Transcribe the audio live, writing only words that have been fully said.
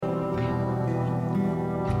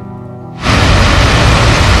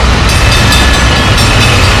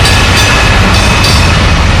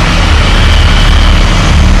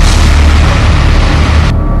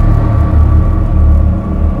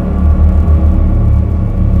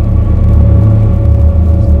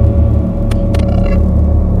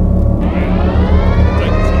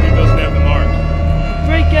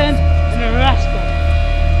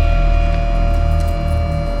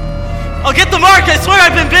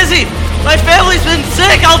My family's been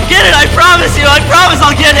sick. I'll get it. I promise you. I promise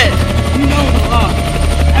I'll get it. You know the law.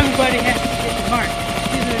 Everybody has to get the mark.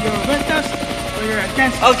 Either you're with us or you're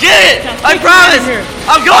against us. I'll get it. Now, I promise.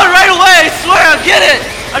 I'm going right away. I swear. I'll get it.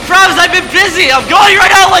 I promise. I've been busy. I'm going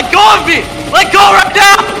right now. Let go of me. Let go right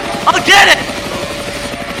now. I'll get it.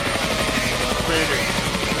 Brandon,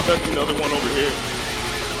 there's another one over here.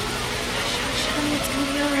 Honey, it's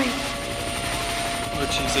gonna be all right.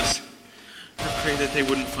 Lord Jesus, I pray that they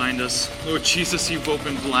wouldn't find us. Lord Jesus, you've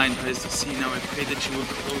opened blind eyes to see. Now I pray that you would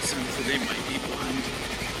close them so they might be blind.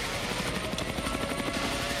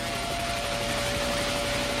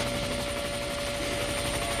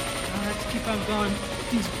 Now let's keep on going.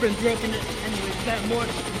 He's been broken anyway. We've got more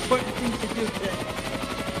important things to do today.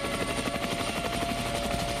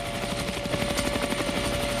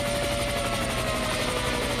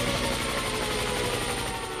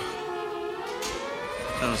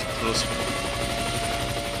 That was a close one.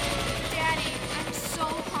 Daddy, I'm so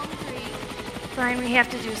hungry. Brian, we have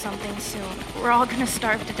to do something soon. We're all gonna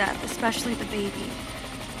starve to death, especially the baby.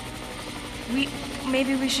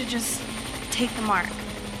 Maybe we should just take the mark.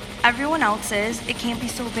 Everyone else is. It can't be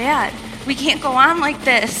so bad. We can't go on like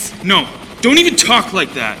this. No, don't even talk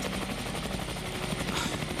like that.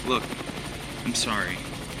 Look, I'm sorry,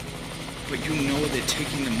 but you know that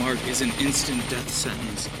taking the mark is an instant death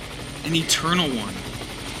sentence, an eternal one.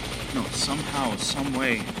 No, somehow, some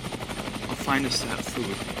way, I'll find us that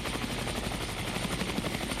food.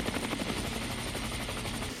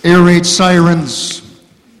 Air raid sirens,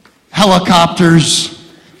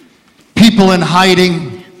 helicopters, people in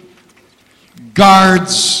hiding,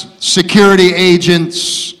 guards, security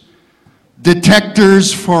agents,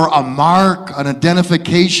 detectors for a mark, an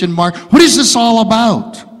identification mark. What is this all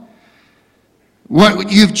about?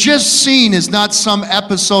 What you've just seen is not some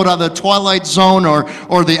episode on the Twilight Zone or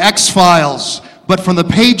the X-Files, but from the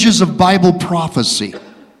pages of Bible prophecy.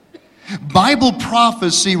 Bible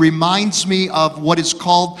prophecy reminds me of what is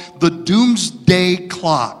called the doomsday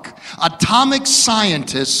clock. Atomic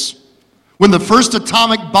scientists, when the first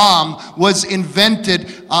atomic bomb was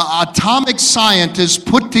invented, atomic scientists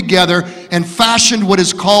put together and fashioned what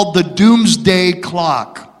is called the doomsday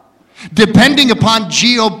clock. Depending upon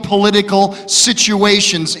geopolitical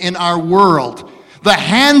situations in our world, the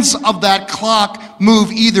hands of that clock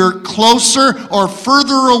move either closer or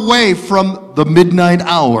further away from the midnight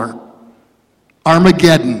hour.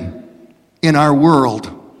 Armageddon in our world.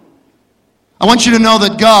 I want you to know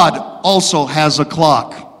that God also has a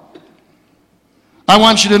clock. I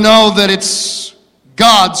want you to know that it's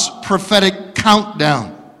God's prophetic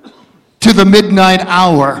countdown to the midnight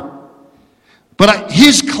hour. But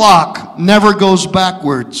his clock never goes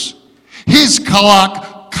backwards. His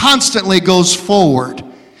clock constantly goes forward.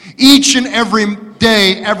 Each and every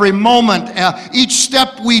day, every moment, each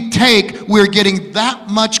step we take, we're getting that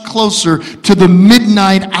much closer to the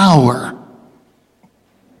midnight hour.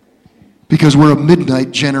 Because we're a midnight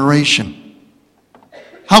generation.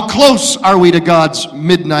 How close are we to God's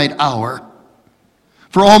midnight hour?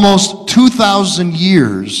 For almost 2,000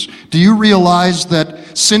 years, do you realize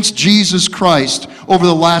that since Jesus Christ, over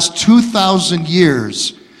the last 2,000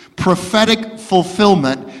 years, prophetic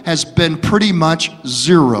fulfillment has been pretty much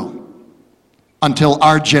zero until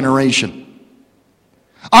our generation.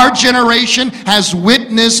 Our generation has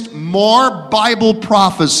witnessed more Bible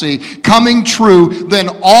prophecy coming true than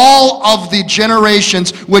all of the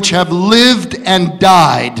generations which have lived and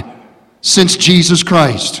died since Jesus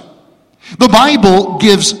Christ. The Bible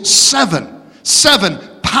gives seven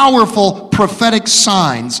powerful prophetic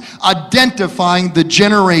signs identifying the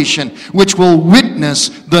generation which will witness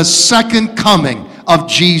the second coming of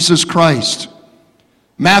Jesus Christ.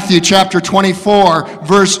 Matthew chapter 24,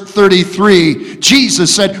 verse 33,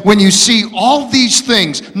 Jesus said, when you see all these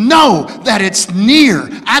things, know that it's near,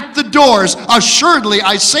 at the doors. Assuredly,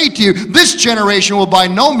 I say to you, this generation will by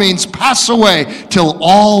no means pass away till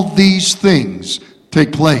all these things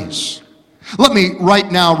take place. Let me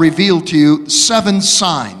right now reveal to you 7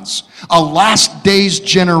 signs a last days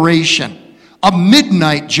generation, a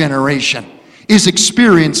midnight generation, is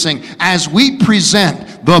experiencing as we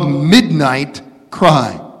present the midnight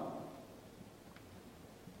cry.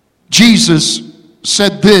 Jesus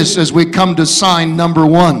said this as we come to sign number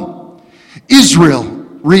 1. Israel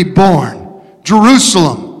reborn,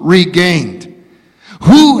 Jerusalem regained.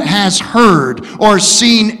 Who has heard or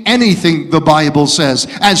seen anything, the Bible says,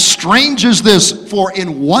 as strange as this? For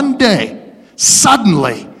in one day,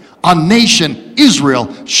 suddenly, a nation,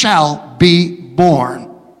 Israel, shall be born.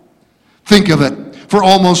 Think of it. For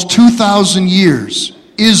almost 2,000 years,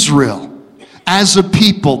 Israel, as a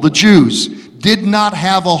people, the Jews, did not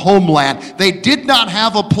have a homeland. They did not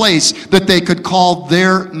have a place that they could call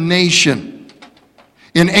their nation.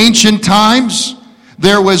 In ancient times,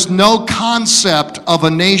 there was no concept of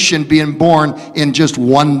a nation being born in just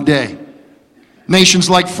one day. Nations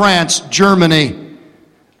like France, Germany,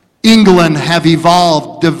 England have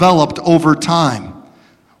developed over time.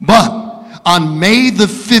 But on May the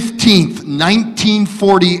 15th,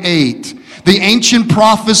 1948, the ancient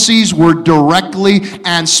prophecies were directly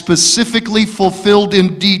and specifically fulfilled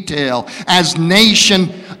in detail as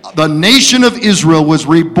the nation of Israel was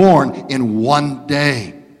reborn in one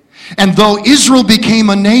day. And though Israel became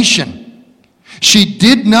a nation, she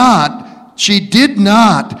did not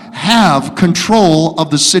have control of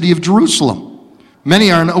the city of Jerusalem.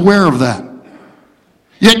 Many aren't aware of that.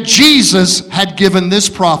 Yet Jesus had given this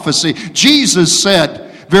prophecy. Jesus said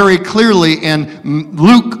very clearly in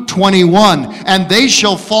Luke 21, "And they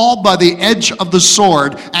shall fall by the edge of the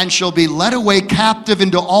sword, and shall be led away captive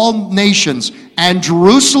into all nations, and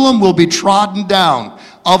Jerusalem will be trodden down."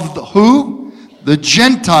 Of who? The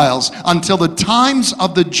Gentiles, until the times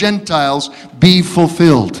of the Gentiles be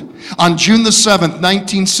fulfilled. On June the 7th,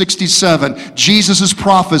 1967, Jesus'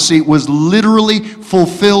 prophecy was literally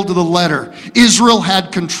fulfilled to the letter. Israel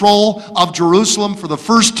had control of Jerusalem for the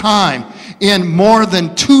first time in more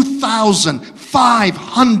than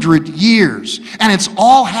 2,500 years. And it's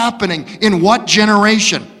all happening in what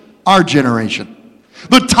generation? Our generation.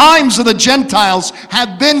 The times of the Gentiles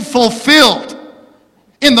have been fulfilled.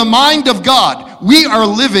 In the mind of God, we are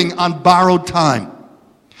living on borrowed time.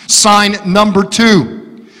 Sign number two.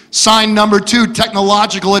 Sign number two,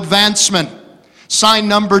 technological advancement. Sign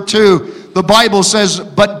number two, the Bible says,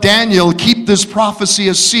 "But Daniel, keep this prophecy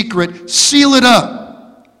a secret, seal it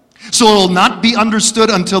up, so it will not be understood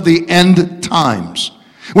until the end times,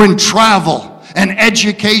 when travel and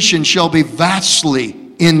education shall be vastly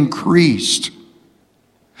increased."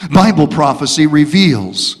 Bible prophecy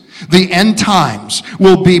reveals the end times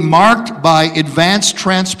will be marked by advanced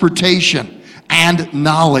transportation and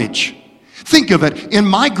knowledge. Think of it, in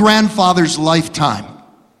my grandfather's lifetime,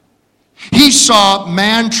 he saw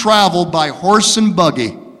man travel by horse and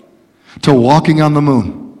buggy to walking on the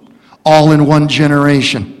moon, all in one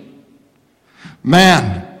generation.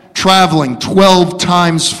 Man traveling 12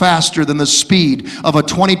 times faster than the speed of a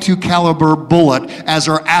 .22 caliber bullet as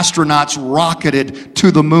our astronauts rocketed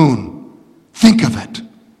to the moon. Think of it.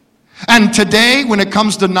 And today, when it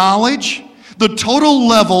comes to knowledge, the total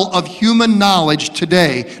level of human knowledge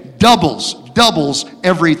today doubles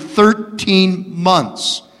every 13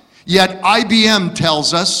 months. Yet IBM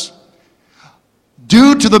tells us,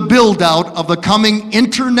 due to the build-out of the coming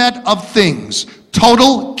Internet of Things,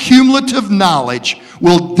 total cumulative knowledge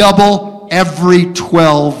will double every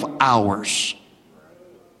 12 hours.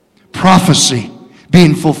 Prophecy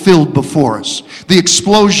being fulfilled before us. The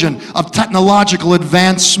explosion of technological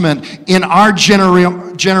advancement in our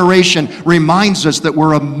generation reminds us that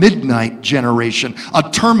we're a midnight generation, a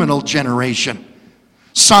terminal generation.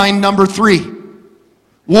 Sign number three,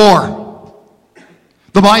 war.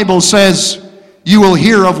 The Bible says you will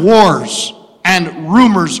hear of wars and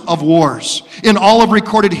rumors of wars. In all of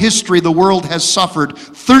recorded history, the world has suffered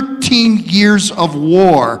 13 years of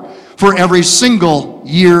war for every single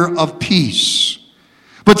year of peace.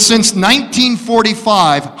 But since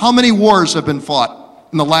 1945, how many wars have been fought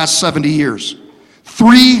in the last 70 years?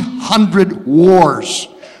 300 wars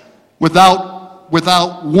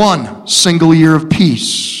without one single year of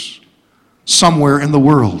peace somewhere in the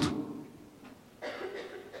world.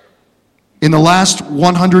 In the last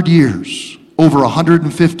 100 years, over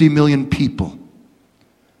 150 million people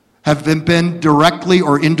have been directly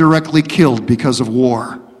or indirectly killed because of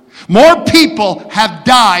war. More people have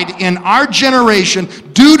died in our generation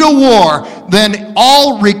due to war than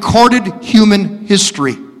all recorded human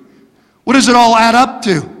history. What does it all add up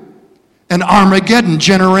to? An Armageddon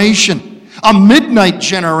generation, a midnight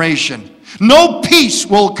generation. No peace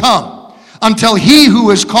will come until he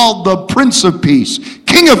who is called the Prince of Peace,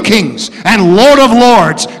 King of Kings, and Lord of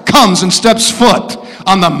Lords comes and steps foot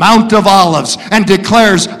on the Mount of Olives and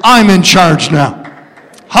declares, "I'm in charge now."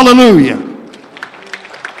 Hallelujah.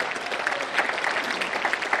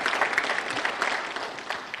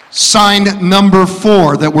 Sign number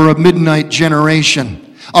four, that we're a midnight generation,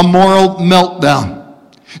 a moral meltdown.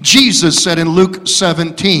 Jesus said in Luke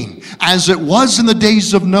 17, "As it was in the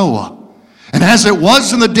days of Noah, and as it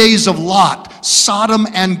was in the days of Lot, Sodom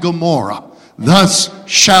and Gomorrah, thus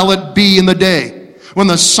shall it be in the day when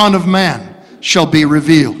the Son of Man shall be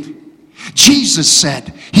revealed." Jesus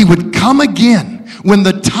said he would come again when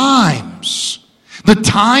the times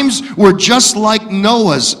were just like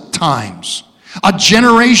Noah's times. A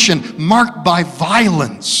generation marked by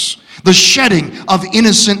violence, the shedding of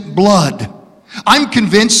innocent blood. I'm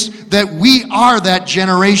convinced that we are that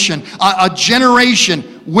generation, a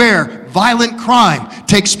generation where violent crime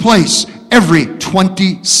takes place every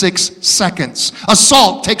 26 seconds.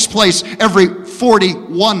 Assault takes place every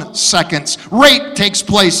 41 seconds. Rape takes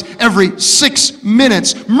place every 6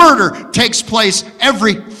 minutes. Murder takes place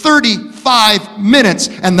every 35 minutes.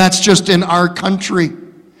 And that's just in our country.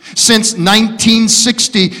 Since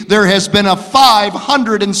 1960, there has been a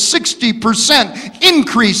 560%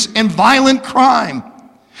 increase in violent crime.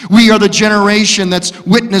 We are the generation that's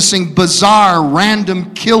witnessing bizarre,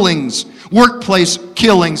 random killings, workplace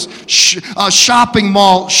killings, shopping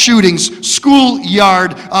mall shootings,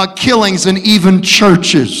 schoolyard killings, and even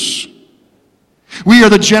churches. We are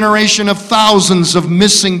the generation of thousands of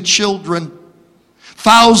missing children.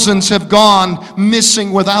 Thousands have gone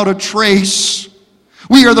missing without a trace.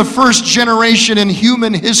 We are the first generation in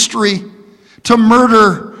human history to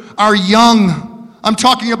murder our young. I'm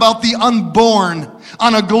talking about the unborn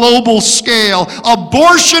on a global scale.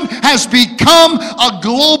 Abortion has become a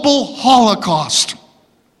global holocaust.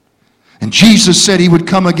 And Jesus said he would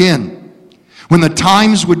come again when the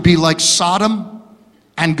times would be like Sodom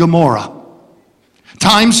and Gomorrah.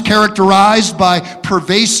 Times characterized by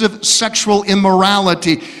pervasive sexual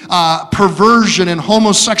immorality, perversion, and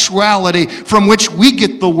homosexuality, from which we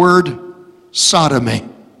get the word sodomy.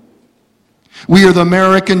 We are the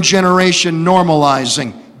American generation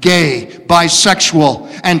normalizing gay, bisexual,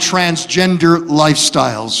 and transgender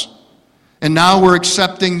lifestyles. And now we're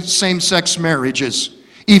accepting same-sex marriages,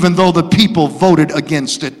 even though the people voted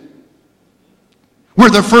against it. We're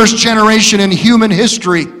the first generation in human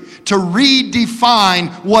history to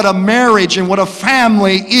redefine what a marriage and what a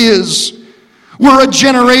family is. We're a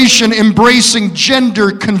generation embracing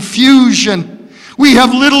gender confusion. We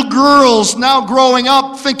have little girls now growing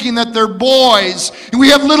up thinking that they're boys. And we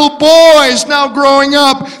have little boys now growing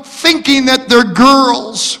up thinking that they're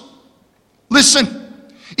girls.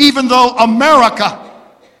 Listen, even though America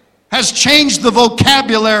has changed the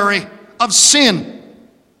vocabulary of sin,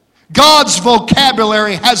 God's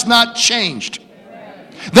vocabulary has not changed.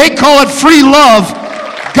 They call it free love.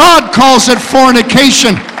 God calls it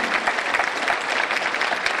fornication.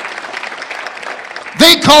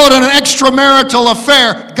 They call it an extramarital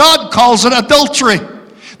affair. God calls it adultery.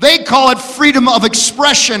 They call it freedom of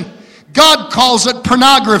expression. God calls it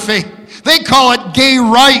pornography. They call it gay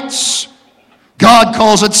rights. God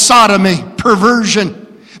calls it sodomy, perversion.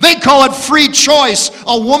 They call it free choice,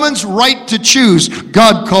 a woman's right to choose.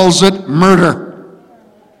 God calls it murder.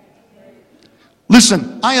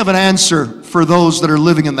 Listen, I have an answer for those that are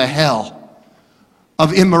living in the hell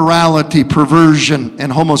of immorality, perversion,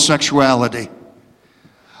 and homosexuality.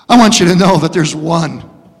 I want you to know that there's one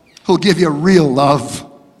who'll give you real love.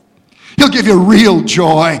 He'll give you real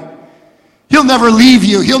joy. He'll never leave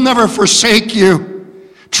you. He'll never forsake you.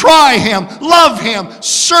 Try him, love him,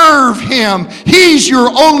 serve him. He's your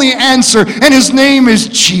only answer, and his name is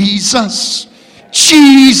Jesus.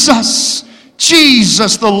 Jesus.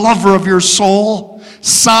 Jesus, the lover of your soul.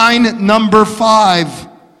 Sign number 5,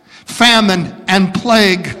 famine and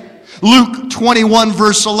plague. Luke 21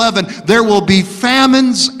 verse 11, there will be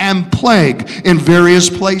famines and plague in various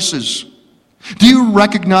places. Do you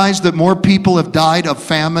recognize that more people have died of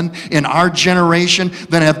famine in our generation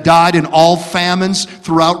than have died in all famines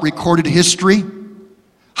throughout recorded history?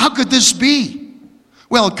 How could this be?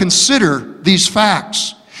 Well, consider these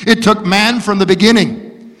facts. It took man from the beginning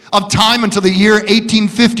of time until the year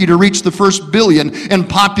 1850 to reach the first billion in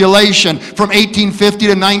population. From 1850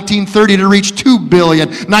 to 1930 to reach 2 billion.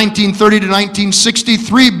 1930 to 1960,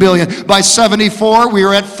 3 billion. By 74, we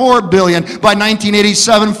were at 4 billion. By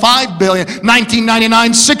 1987, 5 billion.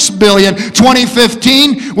 1999, 6 billion.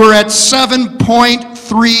 2015, we're at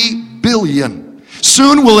 7.3 billion.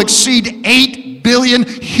 Soon we'll exceed 8 billion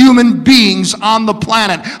human beings on the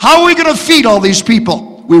planet. How are we going to feed all these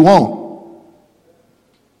people? We won't.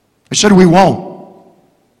 I said we won't.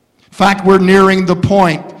 In fact, we're nearing the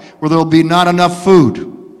point where there'll be not enough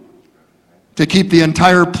food to keep the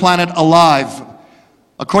entire planet alive.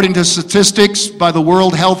 According to statistics by the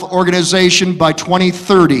World Health Organization, by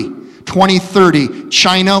 2030,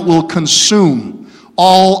 China will consume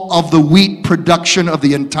all of the wheat production of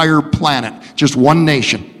the entire planet. Just one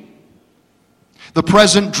nation. The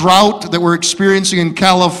present drought that we're experiencing in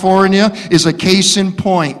California is a case in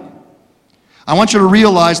point. I want you to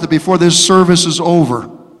realize that before this service is over,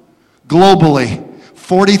 globally,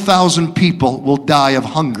 40,000 people will die of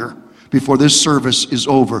hunger before this service is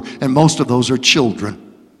over, and most of those are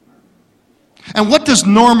children. And what does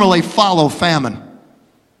normally follow famine?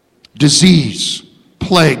 disease,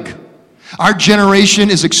 plague. Our generation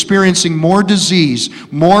is experiencing more disease,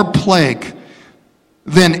 more plague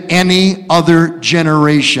than any other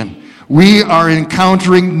generation. We are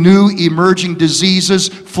encountering new emerging diseases,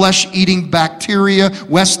 flesh-eating bacteria,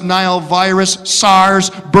 West Nile virus, SARS,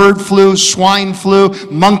 bird flu, swine flu,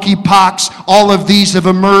 monkeypox. All of these have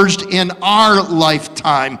emerged in our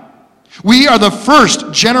lifetime. We are the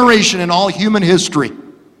first generation in all human history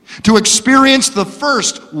to experience the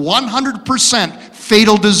first 100%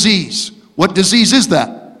 fatal disease. What disease is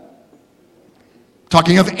that?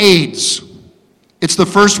 Talking of AIDS. It's the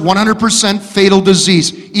first 100% fatal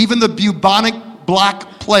disease. Even the bubonic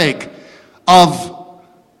black plague of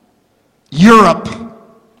Europe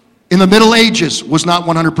in the Middle Ages was not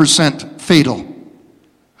 100% fatal.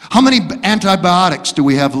 How many antibiotics do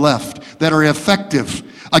we have left that are effective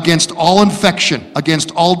against all infection,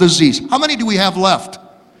 against all disease? How many do we have left?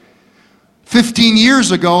 15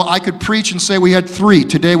 years ago, I could preach and say we had 3.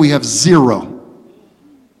 Today we have 0.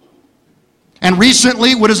 And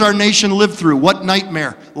recently, what does our nation live through? What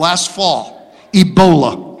nightmare? Last fall,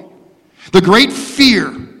 Ebola. The great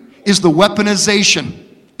fear is the weaponization.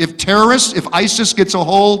 If terrorists, if ISIS gets a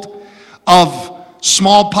hold of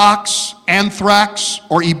smallpox, anthrax,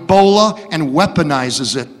 or Ebola and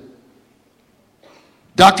weaponizes it.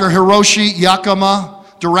 Dr. Hiroshi Yakama,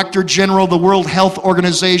 Director General of the World Health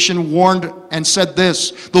Organization, warned and said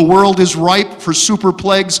this: the world is ripe for super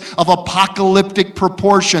plagues of apocalyptic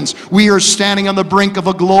proportions. We are standing on the brink of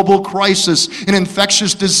a global crisis in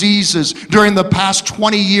infectious diseases. During the past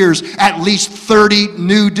 20 years, at least 30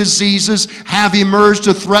 new diseases have emerged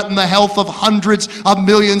to threaten the health of hundreds of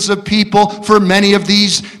millions of people. For many of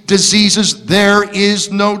these diseases, there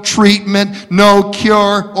is no treatment, no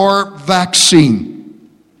cure or vaccine.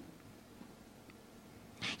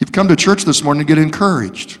 You've come to church this morning to get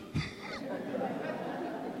encouraged.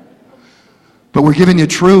 But we're giving you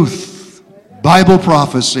truth, Bible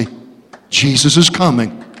prophecy. Jesus is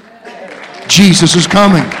coming. Jesus is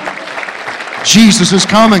coming. Jesus is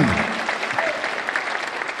coming.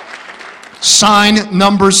 Sign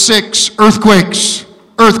number 6, earthquakes.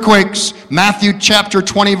 Earthquakes. Matthew chapter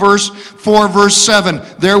 20, verse 4, verse 7.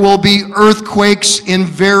 There will be earthquakes in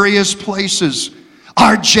various places.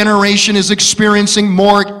 Our generation is experiencing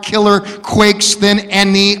more killer quakes than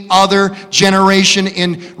any other generation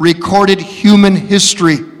in recorded human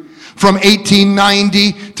history. From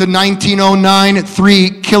 1890 to 1909, 3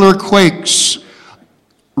 killer quakes,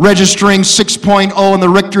 registering 6.0 on the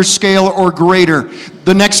Richter scale or greater.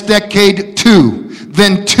 The next decade, 2,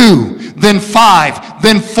 then 5,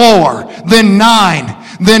 then 4, then 9,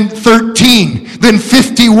 then 13, then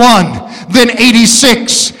 51, then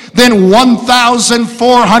 86, then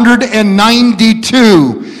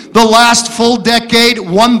 1,492. The last full decade,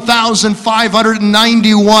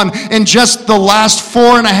 1,591. In just the last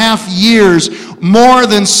 4.5 years, more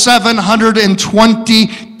than 720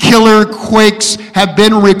 killer quakes have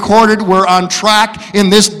been recorded. We're on track in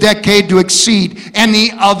this decade to exceed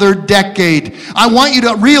any other decade. I want you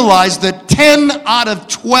to realize that 10 out of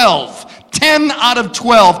 12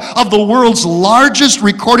 of the world's largest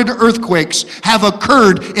recorded earthquakes have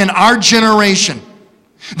occurred in our generation.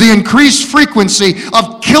 The increased frequency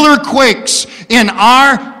of killer quakes in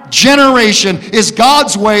our generation is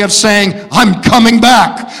God's way of saying, I'm coming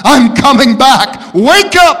back. I'm coming back.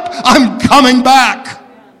 Wake up. I'm coming back.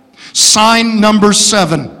 Sign number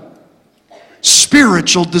 7,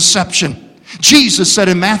 spiritual deception. Jesus said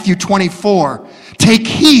in Matthew 24, take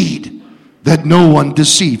heed that no one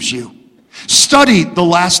deceives you. Study the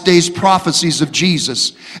last days prophecies of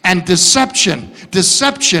Jesus, and deception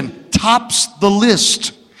tops the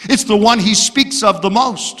list. It's the one he speaks of the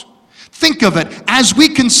most. Think of it as we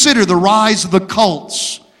consider the rise of the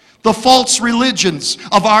cults, the false religions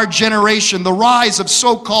of our generation, the rise of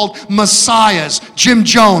so-called messiahs, Jim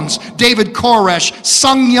Jones, David Koresh,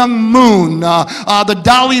 Sun Myung Moon, the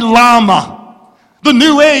Dalai Lama, the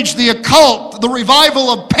New Age, the occult, the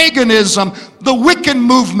revival of paganism, the Wiccan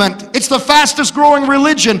movement. It's the fastest growing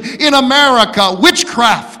religion in America.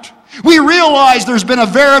 Witchcraft. We realize there's been a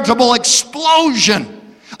veritable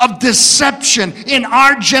explosion of deception in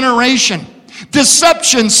our generation.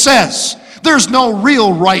 Deception says there's no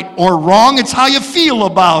real right or wrong. It's how you feel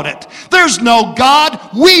about it. There's no God.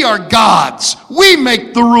 We are gods. We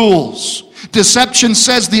make the rules. Deception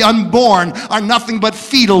says the unborn are nothing but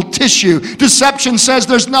fetal tissue. Deception says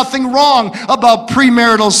there's nothing wrong about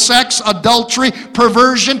premarital sex, adultery,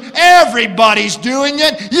 perversion. Everybody's doing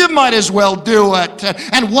it. You might as well do it.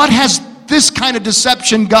 And what has this kind of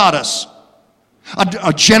deception got us?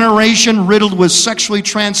 A generation riddled with sexually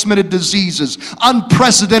transmitted diseases,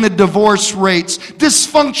 unprecedented divorce rates,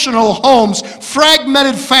 dysfunctional homes,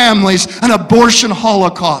 fragmented families, an abortion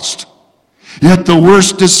holocaust. Yet the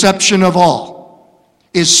worst deception of all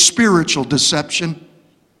is spiritual deception.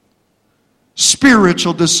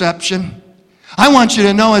 Spiritual deception. I want you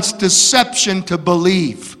to know it's deception to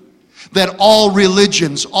believe that all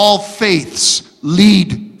religions, all faiths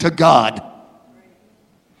lead to God.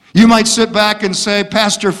 You might sit back and say,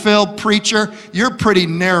 Pastor Phil, preacher, you're pretty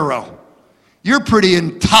narrow. You're pretty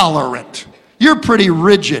intolerant. You're pretty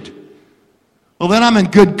rigid. Well, then I'm in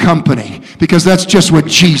good company, because that's just what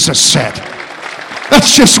Jesus said.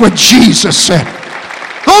 That's just what Jesus said.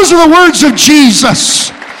 Those are the words of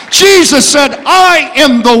Jesus. Jesus said, I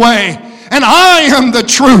am the way, and I am the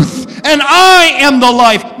truth, and I am the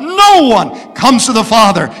life. No one comes to the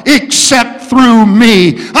Father except through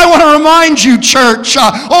me. I want to remind you, church,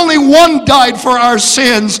 only one died for our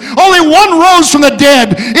sins. Only one rose from the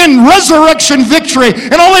dead in resurrection victory.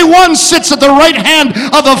 And only one sits at the right hand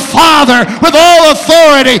of the Father with all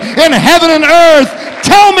authority in heaven and earth.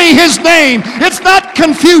 Tell me his name. It's not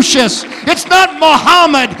Confucius. It's not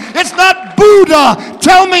Muhammad. It's not Buddha.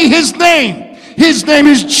 Tell me his name. His name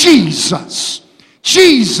is Jesus.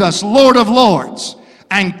 Jesus, Lord of Lords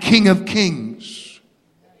and King of Kings.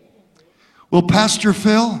 Well, Pastor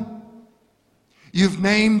Phil,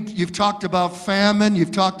 you've talked about famine,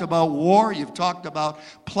 you've talked about war, you've talked about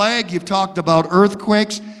plague, you've talked about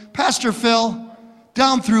earthquakes. Pastor Phil,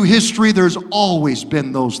 down through history, there's always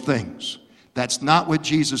been those things. That's not what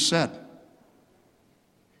Jesus said.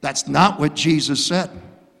 That's not what Jesus said.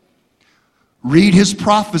 Read his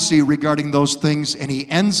prophecy regarding those things, and he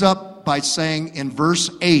ends up by saying in verse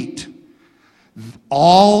 8,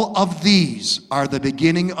 all of these are the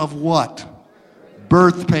beginning of what?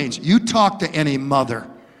 Birth pains. You talk to any mother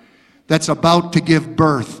that's about to give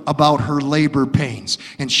birth about her labor pains,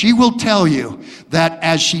 and she will tell you that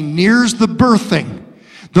as she nears the birthing,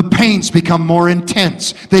 the pains become more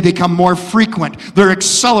intense. They become more frequent. They're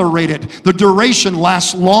accelerated. The duration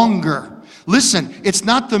lasts longer. Listen, it's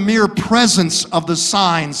not the mere presence of the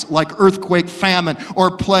signs like earthquake, famine,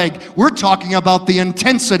 or plague. We're talking about the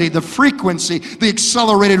intensity, the frequency, the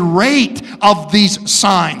accelerated rate of these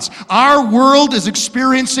signs. Our world is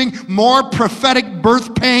experiencing more prophetic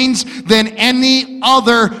birth pains than any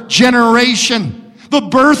other generation. The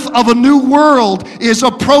birth of a new world is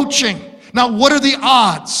approaching. Now, what are the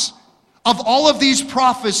odds of all of these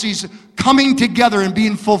prophecies coming together and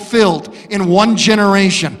being fulfilled in one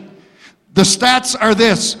generation? The stats are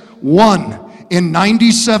this: 1 in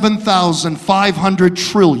 97,500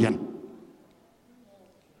 trillion.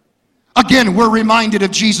 Again, we're reminded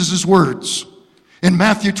of Jesus' words in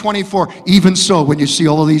Matthew 24. Even so, when you see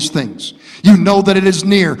all of these things, you know that it is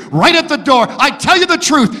near, right at the door. I tell you the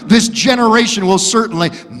truth, this generation will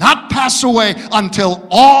certainly not pass away until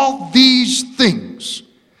all these things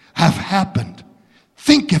have happened.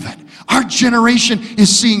 Think of it. Our generation is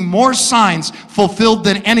seeing more signs fulfilled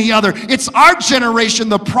than any other. It's our generation,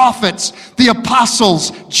 the prophets, the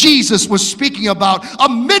apostles, Jesus was speaking about, a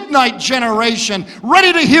midnight generation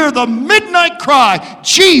ready to hear the midnight cry,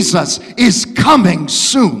 Jesus is coming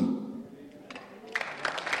soon.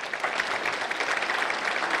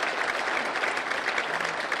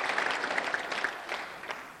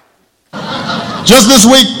 Just this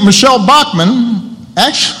week, Michelle Bachmann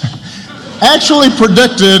actually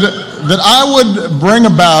predicted that I would bring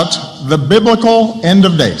about the biblical end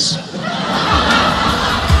of days.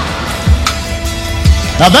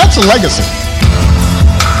 Now that's a legacy.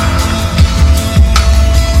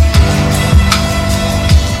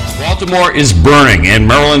 Baltimore is burning, and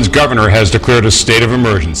Maryland's governor has declared a state of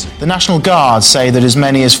emergency. The National Guard say that as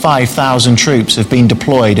many as 5,000 troops have been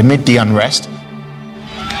deployed amid the unrest.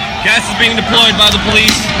 Gas is being deployed by the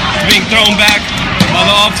police, it's being thrown back by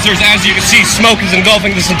the officers. As you can see, smoke is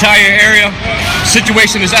engulfing this entire area. The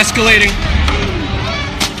situation is escalating.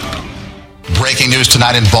 Breaking news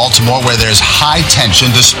tonight in Baltimore, where there's high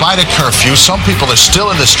tension. Despite a curfew, some people are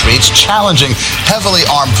still in the streets challenging heavily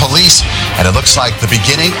armed police, and it looks like the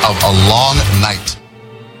beginning of a long night.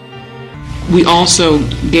 We also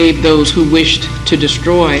gave those who wished to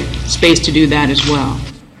destroy space to do that as well.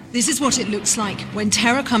 This is what it looks like when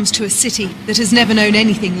terror comes to a city that has never known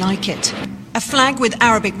anything like it. A flag with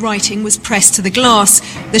Arabic writing was pressed to the glass,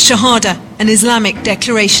 the Shahada, an Islamic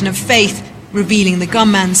declaration of faith, revealing the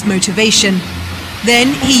gunman's motivation.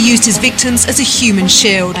 Then he used his victims as a human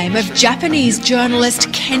shield. Of Japanese journalist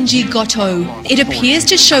Kenji Goto. It appears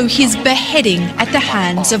to show his beheading at the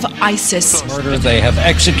hands of ISIS. Murder, they have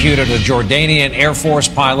executed a Jordanian Air Force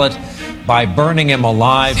pilot by burning him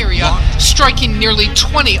alive. Syria striking nearly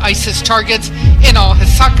 20 ISIS targets in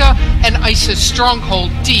al-Hasaka, an ISIS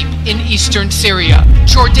stronghold deep in eastern Syria.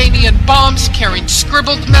 Jordanian bombs carrying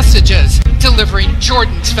scribbled messages, delivering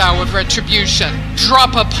Jordan's vow of retribution.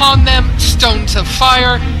 Drop upon them stones of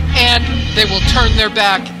fire, and they will turn their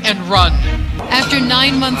back and run. After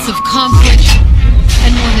 9 months of conflict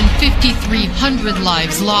and more than 5,300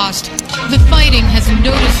 lives lost, the fighting has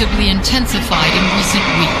noticeably intensified in recent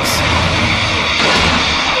weeks.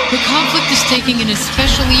 The conflict is taking an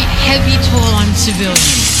especially heavy toll on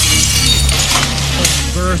civilians.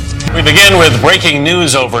 We begin with breaking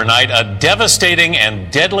news overnight, a devastating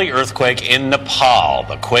and deadly earthquake in Nepal.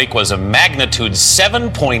 The quake was a magnitude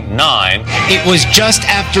 7.9. It was just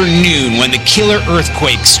after noon when the killer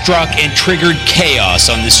earthquake struck and triggered chaos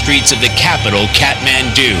on the streets of the capital,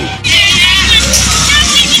 Kathmandu.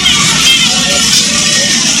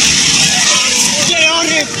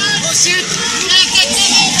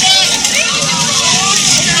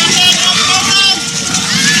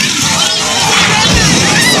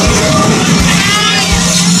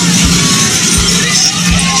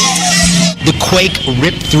 The quake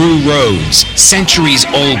ripped through roads.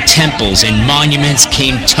 Centuries-old temples and monuments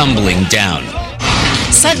came tumbling down.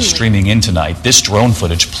 Streaming in tonight, this drone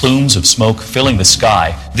footage, plumes of smoke filling the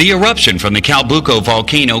sky. The eruption from the Calbuco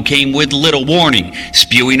volcano came with little warning,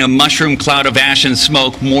 spewing a mushroom cloud of ash and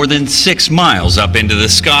smoke more than 6 miles up into the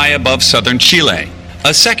sky above southern Chile.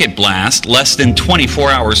 A second blast, less than 24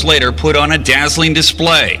 hours later, put on a dazzling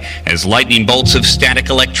display as lightning bolts of static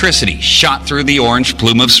electricity shot through the orange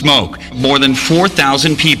plume of smoke. More than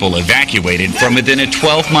 4,000 people evacuated from within a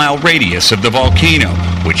 12-mile radius of the volcano,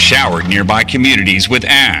 which showered nearby communities with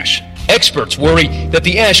ash. Experts worry that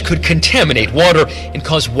the ash could contaminate water and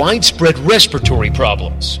cause widespread respiratory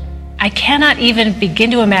problems. I cannot even begin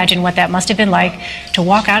to imagine what that must have been like to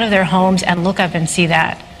walk out of their homes and look up and see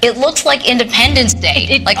that. It looks like Independence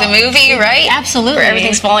Day, like the movie, right? Absolutely. Where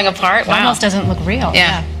everything's falling apart. It almost doesn't look real.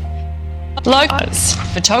 Yeah. Locals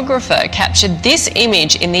photographer captured this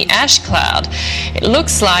image in the ash cloud. It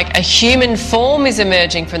looks like a human form is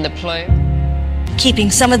emerging from the plume, keeping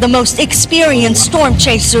some of the most experienced storm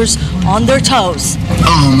chasers on their toes.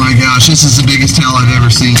 Oh my gosh, this is the biggest tail I've ever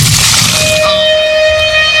seen.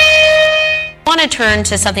 I want to turn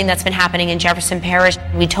to something that's been happening in Jefferson Parish.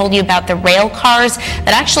 We told you about the rail cars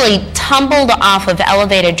that actually tumbled off of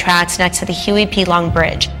elevated tracks next to the Huey P. Long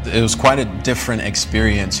Bridge. It was quite a different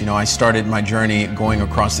experience. You know, I started my journey going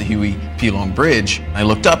across the Huey P. Long Bridge. I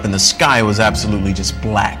looked up and the sky was absolutely just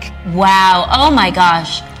black. Wow, oh my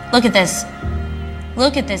gosh. Look at this.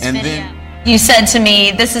 Look at this video. You said to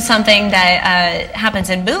me, this is something that happens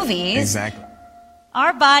in movies. Exactly.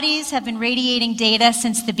 Our bodies have been radiating data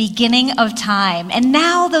since the beginning of time, and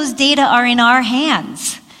now those data are in our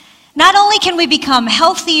hands. Not only can we become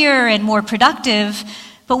healthier and more productive,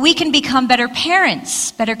 but we can become better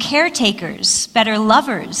parents, better caretakers, better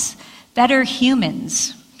lovers, better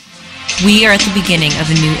humans. We are at the beginning of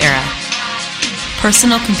a new era.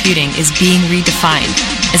 Personal computing is being redefined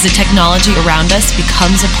as the technology around us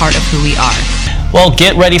becomes a part of who we are. Well,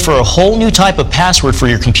 get ready for a whole new type of password for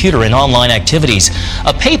your computer and online activities.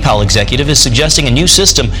 A PayPal executive is suggesting a new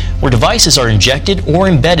system where devices are injected or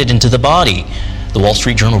embedded into the body. The Wall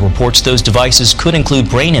Street Journal reports those devices could include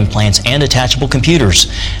brain implants and attachable computers.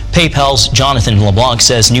 PayPal's Jonathan LeBlanc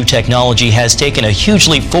says new technology has taken a huge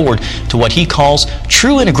leap forward to what he calls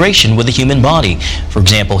true integration with the human body. For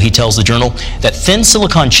example, he tells the Journal that thin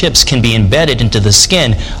silicon chips can be embedded into the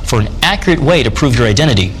skin for an accurate way to prove your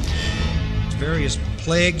identity. Various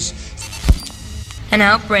plagues. An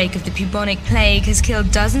outbreak of the bubonic plague has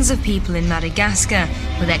killed dozens of people in Madagascar,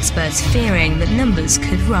 with experts fearing that numbers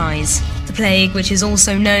could rise. The plague, which is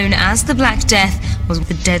also known as the Black Death, was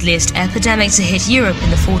the deadliest epidemic to hit Europe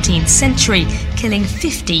in the 14th century, killing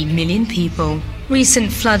 50 million people.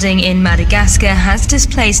 Recent flooding in Madagascar has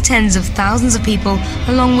displaced tens of thousands of people,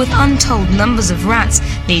 along with untold numbers of rats,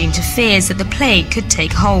 leading to fears that the plague could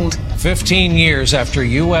take hold. 15 years after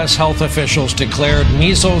U.S. health officials declared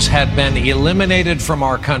measles had been eliminated from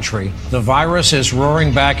our country, the virus is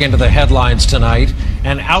roaring back into the headlines tonight.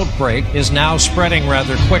 An outbreak is now spreading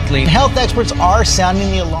rather quickly. Health experts are sounding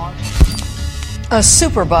the alarm. A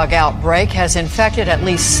superbug outbreak has infected at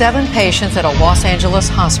least 7 patients at a Los Angeles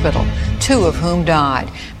hospital, 2 of whom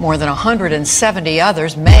died. More than 170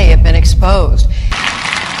 others may have been exposed.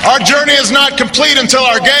 Our journey is not complete until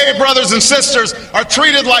our gay brothers and sisters are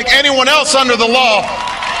treated like anyone else under the law.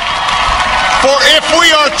 For if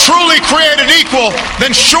we are truly created equal,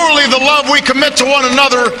 then surely the love we commit to one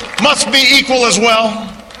another must be equal as well.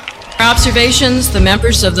 Our observations, the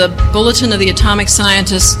members of the Bulletin of the Atomic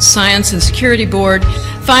Scientists Science and Security Board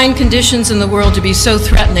find conditions in the world to be so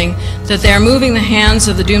threatening that they are moving the hands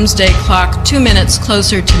of the doomsday clock 2 minutes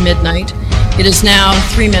closer to midnight. It is now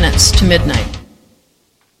 3 minutes to midnight.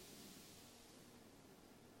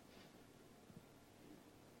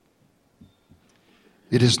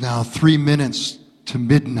 It is now 3 minutes to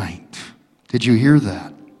midnight. Did you hear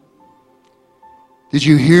that? Did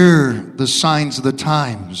you hear the signs of the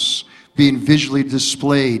times being visually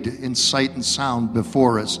displayed in sight and sound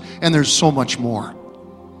before us? And there's so much more.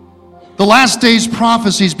 The last days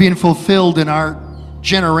prophecies being fulfilled in our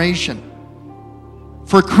generation.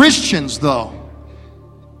 For Christians, though,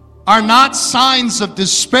 are not signs of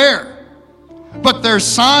despair, but they're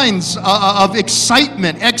signs of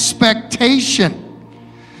excitement, expectation.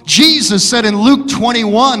 Jesus said in Luke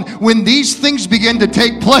 21, when these things begin to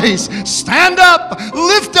take place, stand up,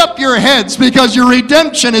 lift up your heads, because your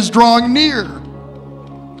redemption is drawing near.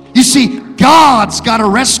 You see, God's got a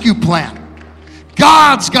rescue plan.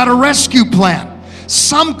 God's got a rescue plan.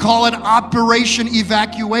 Some call it Operation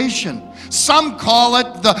Evacuation. Some call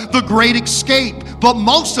it the Great Escape. But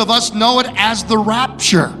most of us know it as the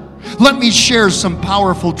rapture. Let me share some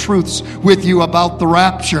powerful truths with you about the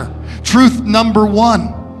rapture. Truth number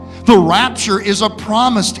one. The rapture is a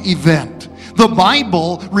promised event. The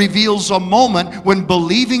Bible reveals a moment when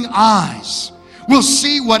believing eyes will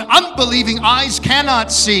see what unbelieving eyes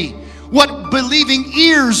cannot see, what believing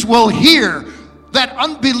ears will hear that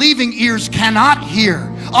unbelieving ears cannot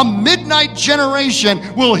hear. A midnight generation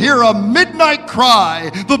will hear a midnight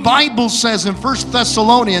cry. The Bible says in 1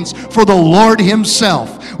 Thessalonians, for the Lord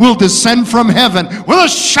himself will descend from heaven with a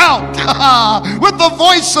shout, with the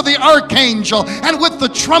voice of the archangel, and with the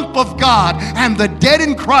trump of God, and the dead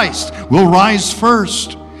in Christ will rise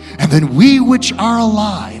first. And then we which are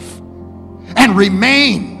alive and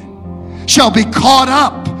remain shall be caught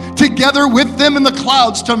up together with them in the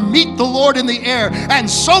clouds to meet the Lord in the air, and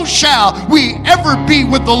so shall we ever be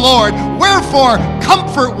with the Lord. Wherefore,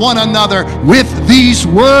 comfort one another with these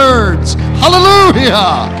words.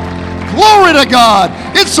 Hallelujah! Glory to God!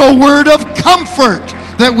 It's a word of comfort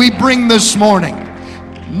that we bring this morning.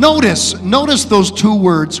 Notice those two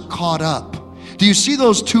words, caught up. Do you see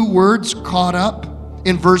those two words, caught up,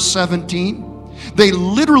 in verse 17? They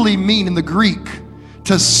literally mean in the Greek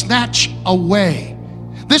to snatch away.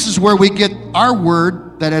 This is where we get our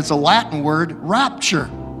word that is a Latin word, rapture.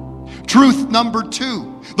 Truth number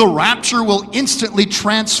two, the rapture will instantly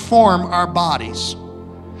transform our bodies.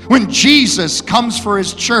 When Jesus comes for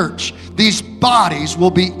his church, these bodies will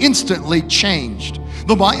be instantly changed.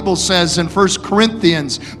 The Bible says in 1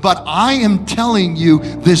 Corinthians, but I am telling you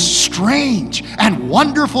this strange and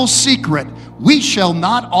wonderful secret. We shall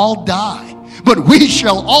not all die, but we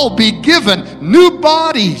shall all be given new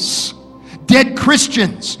bodies. Dead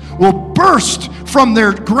Christians will burst from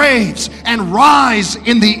their graves and rise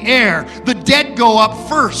in the air. The dead go up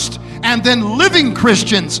first, and then living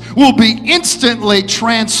Christians will be instantly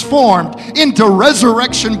transformed into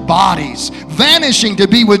resurrection bodies, vanishing to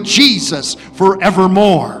be with Jesus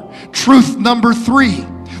forevermore. Truth number three,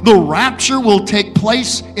 the rapture will take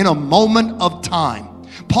place in a moment of time.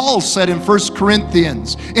 Paul said in 1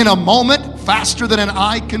 Corinthians, in a moment, faster than an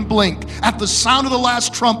eye can blink, at the sound of the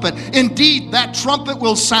last trumpet, indeed that trumpet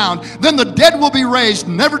will sound, then the dead will be raised,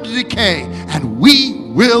 never to decay, and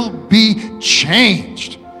we will be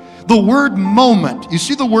changed. The word moment, you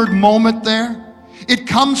see the word moment there? It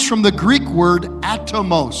comes from the Greek word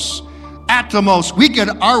atomos. Atomos, we get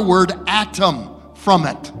our word atom from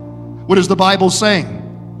it. What is the Bible saying?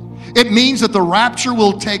 It means that the rapture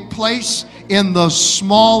will take place in the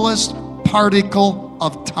smallest particle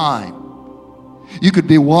of time. You could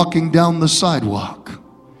be walking down the sidewalk.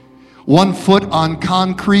 1 foot on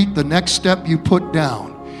concrete, the next step you put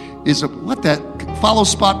down is let that follow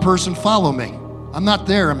spot person follow me. I'm not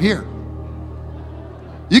there, I'm here.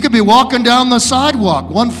 You could be walking down the sidewalk,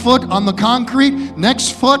 1 foot on the concrete,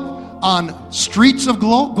 next foot on streets of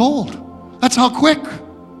gold. That's how quick.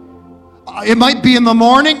 It might be in the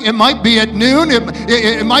morning, it might be at noon,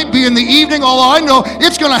 it might be in the evening. All I know,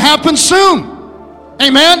 it's going to happen soon.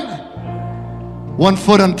 Amen? 1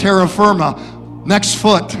 foot on terra firma, next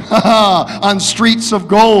foot on streets of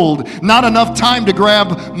gold. Not enough time to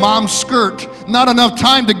grab mom's skirt. Not enough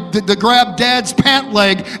time to grab dad's pant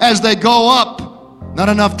leg as they go up. Not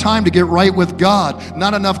enough time to get right with God.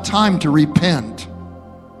 Not enough time to repent.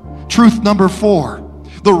 Truth number four,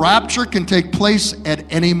 the rapture can take place at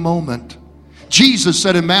any moment. Jesus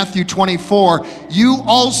said in Matthew 24, you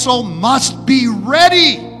also must be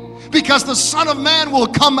ready, because the Son of Man will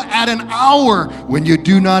come at an hour when you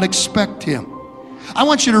do not expect him. I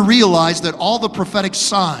want you to realize that all the prophetic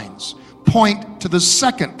signs point to the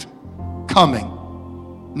second coming.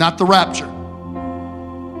 not the rapture.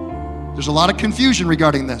 There's a lot of confusion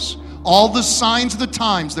regarding this. All the signs of the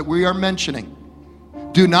times that we are mentioning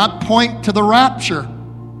do not point to the rapture,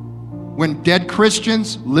 when dead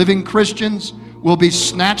Christians, living Christians, will be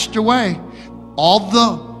snatched away. All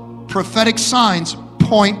the prophetic signs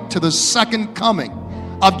point to the second coming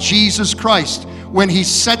of Jesus Christ. When he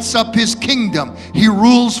sets up his kingdom, he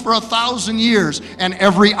rules for 1,000 years, and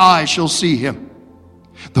every eye shall see him.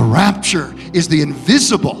 The rapture is the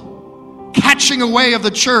invisible catching away of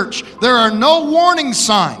the church. There are no warning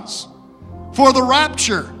signs for the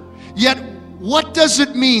rapture. Yet, what does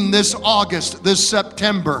it mean this August, this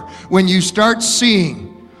September, when you start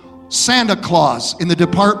seeing Santa Claus in the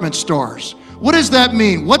department stores? What does that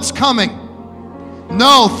mean? What's coming?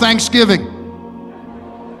 No, Thanksgiving.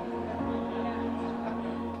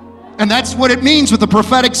 And that's what it means with the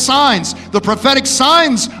prophetic signs. The prophetic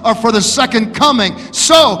signs are for the second coming.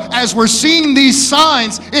 So, as we're seeing these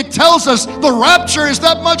signs, it tells us the rapture is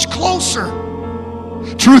that much closer.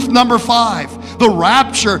 Truth number 5, the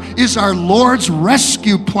rapture is our Lord's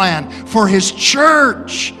rescue plan for his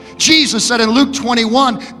church. Jesus said in Luke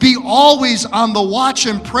 21, be always on the watch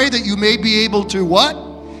and pray that you may be able to what?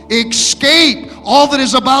 Escape all that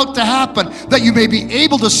is about to happen, that you may be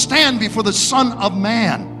able to stand before the Son of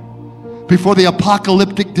Man. Before the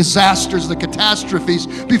apocalyptic disasters, the catastrophes,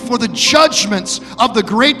 before the judgments of the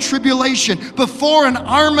Great Tribulation, before an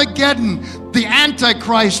Armageddon, the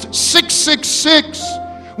Antichrist, 666,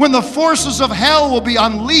 when the forces of hell will be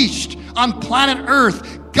unleashed on planet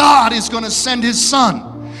Earth, God is going to send his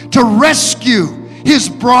Son to rescue his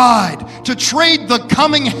bride, to trade the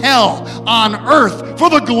coming hell on earth for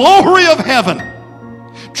the glory of heaven.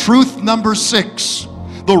 Truth number 6,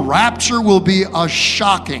 the rapture will be a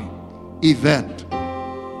shocking event.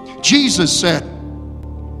 Jesus said,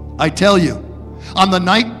 I tell you, on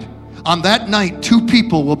that night, 2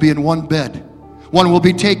 people will be in one bed. One will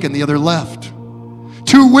be taken, the other left.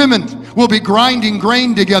 2 women will be grinding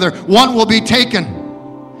grain together. One will be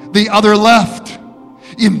taken, the other left.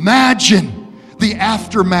 Imagine the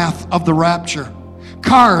aftermath of the rapture.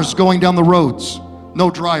 Cars going down the roads,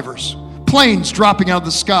 no drivers. Planes dropping out of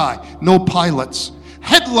the sky, no pilots.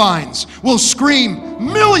 Headlines will scream,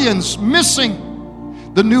 millions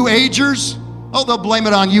missing. The New Agers, they'll blame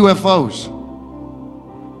it on UFOs.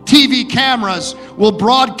 TV cameras will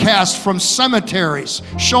broadcast from cemeteries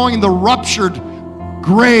showing the ruptured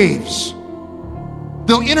graves.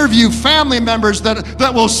 They'll interview family members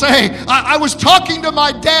that will say, I was talking to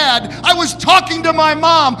my dad, I was talking to my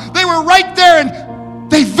mom, they were right there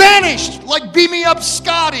and they vanished like Beam Me Up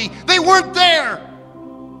Scotty. They weren't there.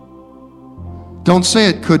 Don't say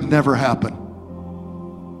it could never happen.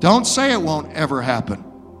 Don't say it won't ever happen.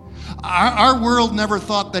 Our world never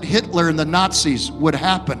thought that Hitler and the Nazis would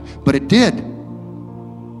happen, but it did.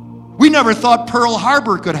 We never thought Pearl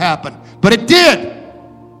Harbor could happen, but it did.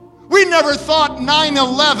 We never thought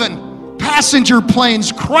 9/11, passenger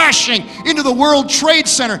planes crashing into the World Trade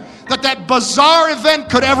Center, that bizarre event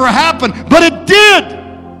could ever happen, but it did.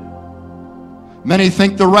 Many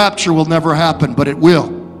think the rapture will never happen, but it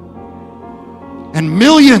will. And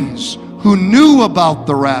millions who knew about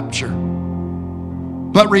the rapture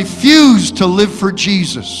but refused to live for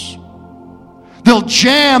Jesus, they'll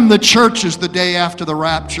jam the churches the day after the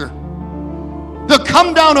rapture. They'll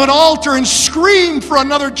come down to an altar and scream for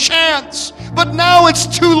another chance, but now it's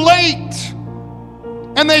too late.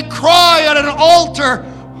 And they cry at an altar,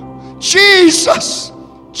 Jesus,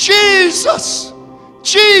 Jesus,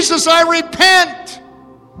 Jesus, I repent.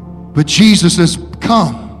 But Jesus has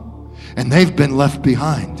come, and they've been left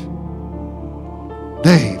behind.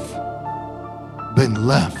 They've been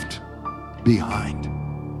left behind.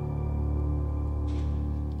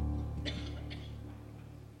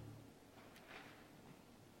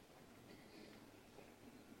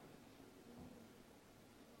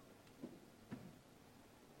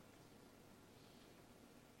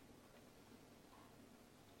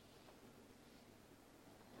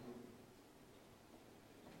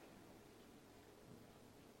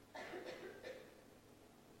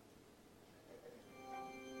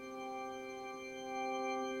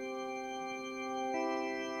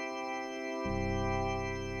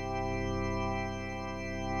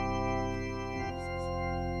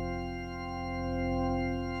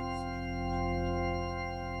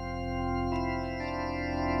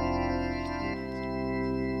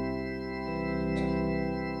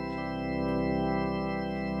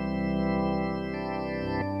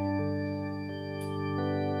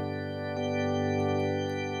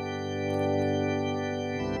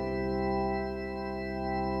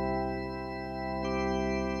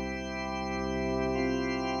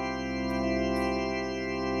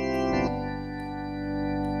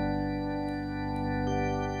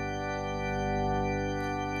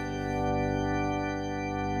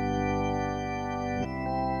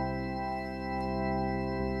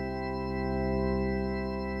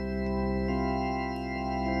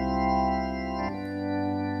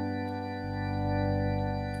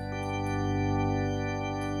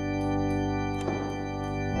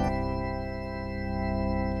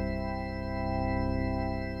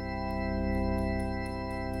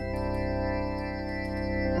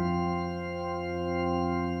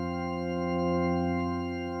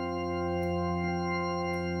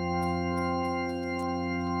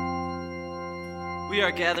 We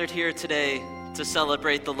are gathered here today to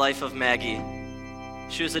celebrate the life of Maggie.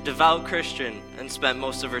 She was a devout Christian and spent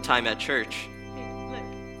most of her time at church.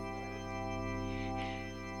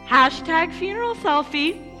 Hashtag funeral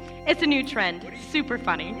selfie. It's a new trend. Super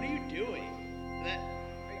funny. What are you doing?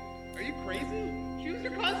 Are you crazy? She was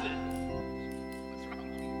your cousin. What's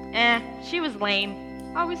wrong? She was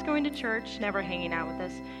lame. Always going to church, never hanging out with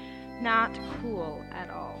us. Not cool at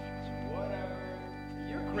all. Whatever.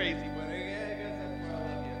 You're crazy, but I guess that's why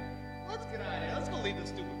I love you. Let's get out of here. Let's go leave this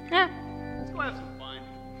stupid people. Let's go have some fun.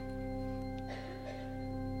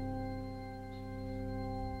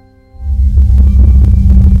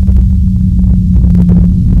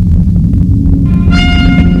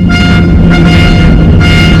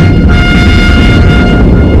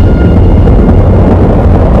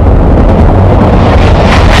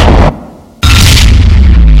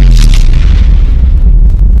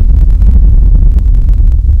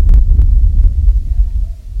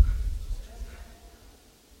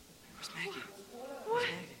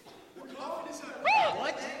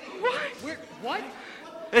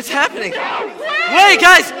 It's happening. Wait,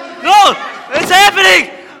 guys! No! It's happening!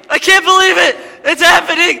 I can't believe it! It's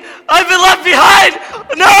happening! I've been left behind!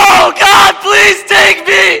 No! God, please take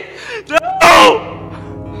me! No!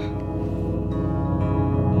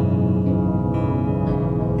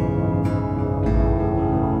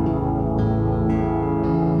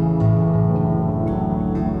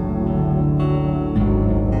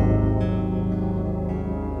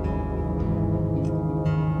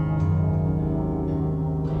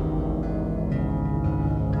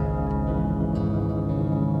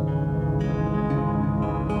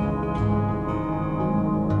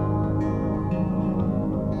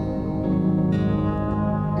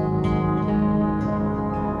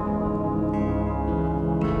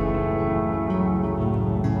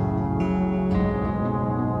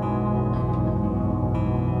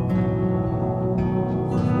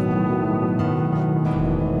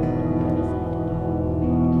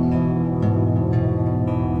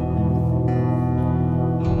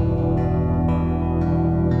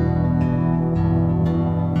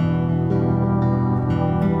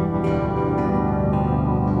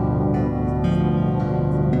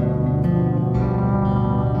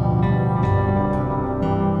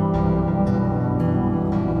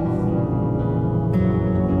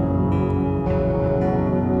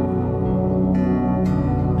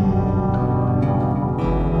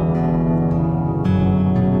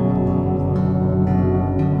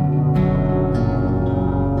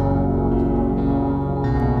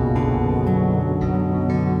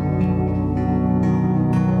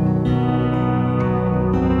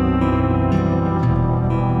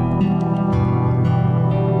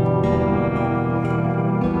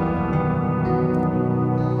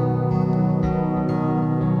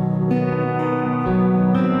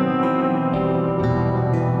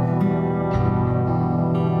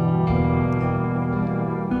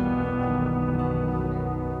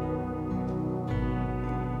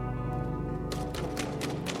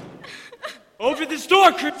 Open this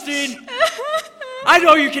door, Christine! I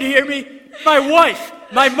know you can hear me. My wife,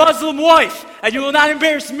 my Muslim wife, and you will not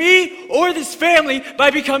embarrass me or this family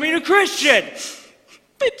by becoming a Christian.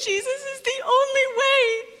 But Jesus is the only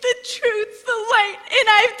way, the truth, the light, and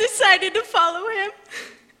I've decided to follow him.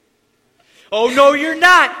 Oh, no, you're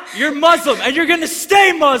not. You're Muslim, and you're going to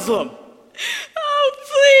stay Muslim. Oh,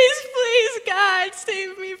 please, God,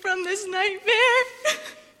 save me from this nightmare.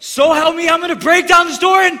 So help me, I'm going to break down this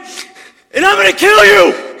door and I'm going to kill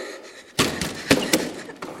you!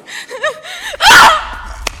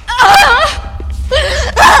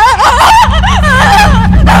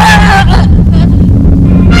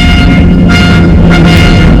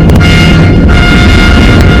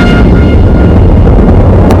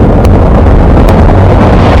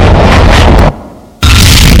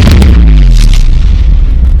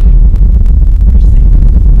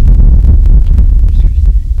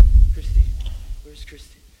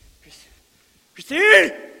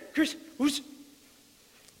 Who's...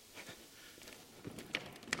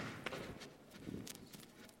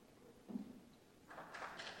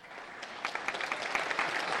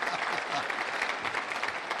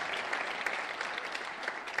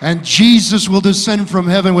 And Jesus will descend from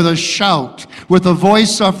heaven with a shout, with the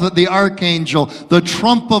voice of the archangel, the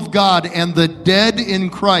trump of God, and the dead in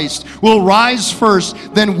Christ will rise first.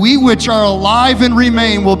 Then we which are alive and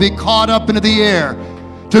remain will be caught up into the air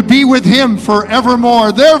to be with him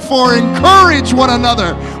forevermore. Therefore, encourage one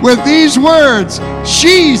another with these words: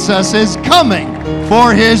 Jesus is coming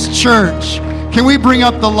for his church. Can we bring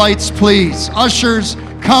up the lights, please? Ushers,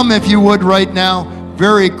 come if you would right now.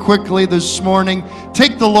 very quickly this morning.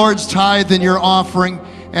 Take the Lord's tithe in your offering.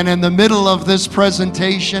 And in the middle of this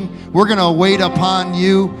presentation, we're going to wait upon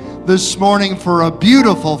you this morning for a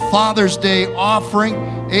beautiful Father's Day offering.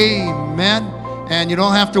 Amen. And you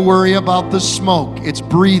don't have to worry about the smoke. It's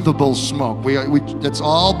breathable smoke. It's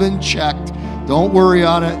all been checked. Don't worry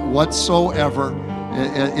on it whatsoever.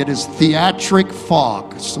 It is theatric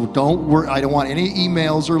fog. So don't worry. I don't want any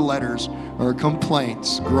emails or letters or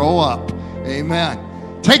complaints. Grow up. Amen.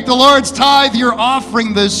 Take the Lord's tithe, your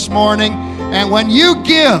offering this morning. And when you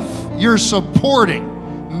give, you're supporting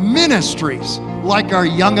ministries like our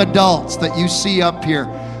young adults that you see up here.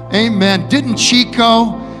 Amen. Didn't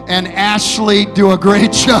Chico and Ashley do a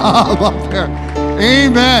great job up there?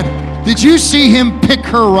 Amen. Did you see him pick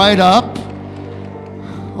her right up?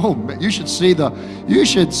 Oh, man, you should see,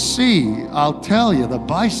 I'll tell you, the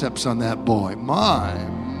biceps on that boy. My.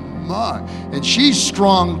 And she's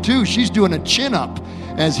strong too. She's doing a chin up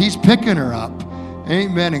as he's picking her up.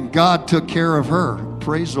 Amen. And God took care of her.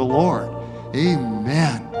 Praise the Lord.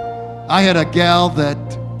 Amen. I had a gal that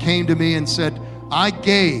came to me and said, I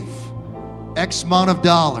gave X amount of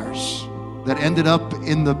dollars that ended up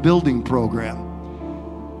in the building program.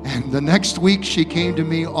 And the next week she came to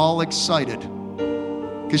me all excited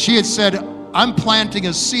because she had said, I'm planting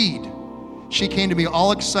a seed. She came to me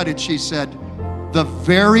all excited. She said, the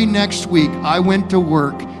very next week I went to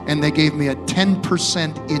work and they gave me a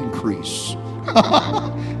 10% increase.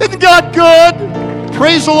 Isn't God good?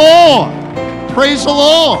 Praise the Lord. Praise the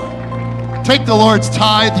Lord. Take the Lord's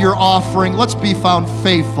tithe, your offering. Let's be found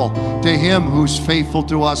faithful to Him who's faithful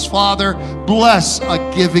to us. Father, bless a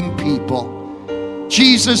giving people.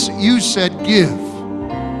 Jesus, you said, give,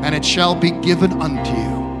 and it shall be given unto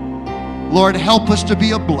you. Lord, help us to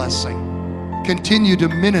be a blessing. Continue to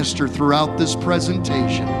minister throughout this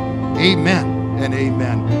presentation. Amen and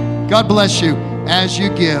amen. God bless you as you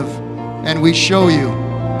give, and we show you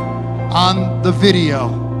on the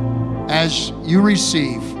video as you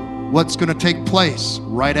receive what's going to take place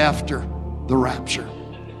right after the rapture.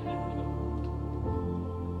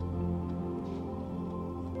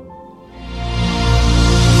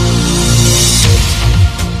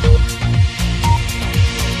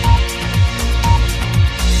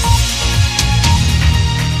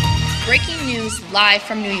 Breaking news live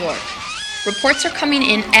from New York. Reports are coming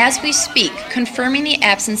in as we speak, confirming the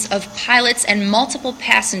absence of pilots and multiple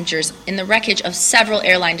passengers in the wreckage of several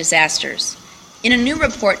airline disasters. In a new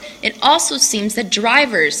report, it also seems that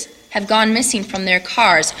drivers have gone missing from their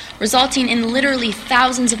cars, resulting in literally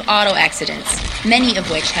thousands of auto accidents, many of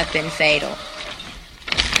which have been fatal.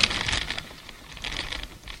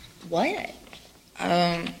 What?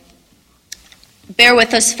 Bear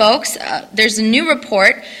with us, folks. There's a new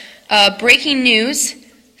report. Breaking news.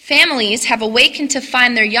 Families have awakened to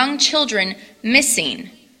find their young children missing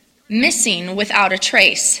without a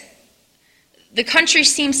trace. The country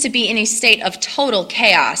seems to be in a state of total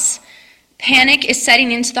chaos. Panic is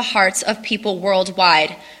setting into the hearts of people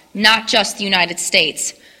worldwide, not just the United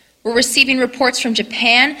States. We're receiving reports from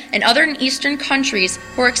Japan and other Eastern countries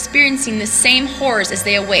who are experiencing the same horrors as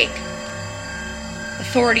they awake.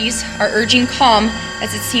 Authorities are urging calm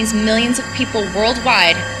as it seems millions of people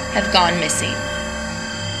worldwide have gone missing.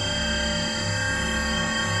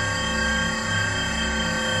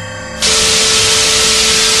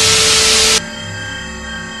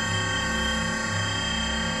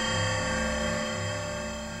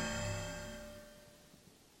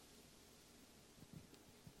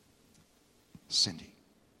 Cindy,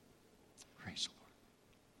 praise the Lord.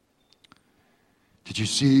 Did you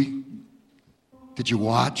see? Did you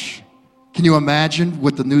watch? Can you imagine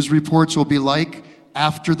what the news reports will be like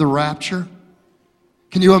after the rapture?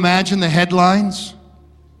 Can you imagine the headlines?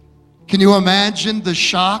 Can you imagine the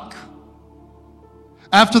shock?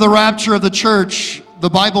 After the rapture of the church, the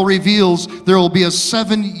Bible reveals there will be a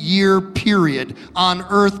 7-year period on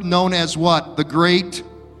earth known as what? The Great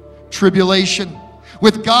Tribulation.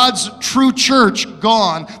 With God's true church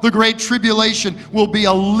gone, the Great Tribulation will be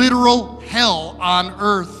a literal hell on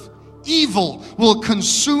earth. Evil will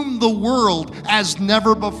consume the world as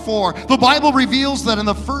never before. The Bible reveals that in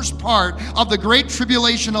the first part of the Great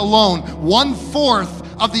Tribulation alone, 1/4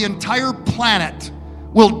 of the entire planet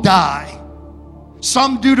will die.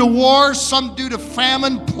 Some due to war, some due to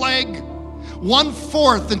famine, plague.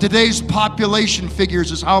 1/4 in today's population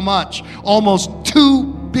figures is how much? Almost 2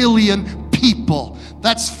 billion people.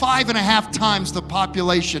 That's 5.5 times the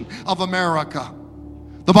population of America.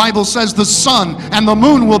 The Bible says the sun and the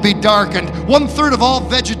moon will be darkened. 1/3 of all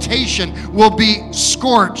vegetation will be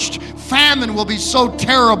scorched. Famine will be so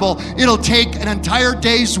terrible, it'll take an entire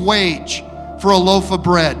day's wage for a loaf of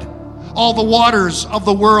bread. all the waters of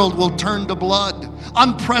the world will turn to blood.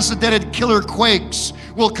 Unprecedented killer quakes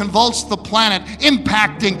will convulse the planet,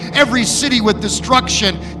 impacting every city with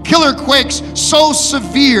destruction. Killer quakes so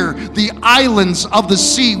severe, the islands of the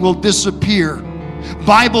sea will disappear.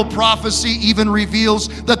 Bible prophecy even reveals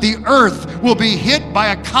that the earth will be hit by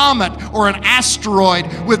a comet or an asteroid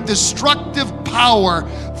with destructive power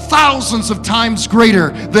thousands of times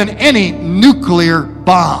greater than any nuclear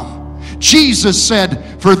bomb. Jesus said,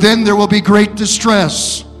 "For then there will be great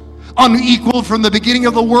distress, unequaled from the beginning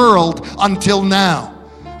of the world until now,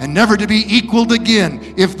 and never to be equaled again.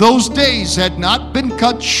 If those days had not been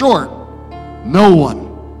cut short, no one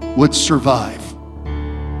would survive."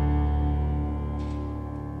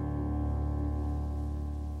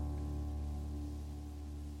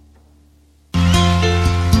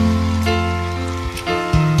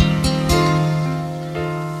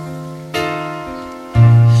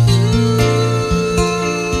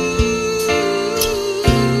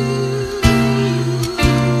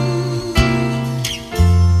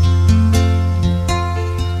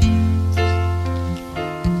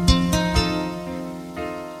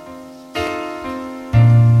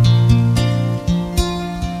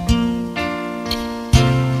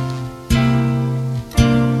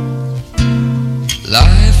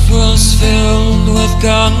 Life was filled with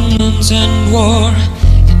guns and war,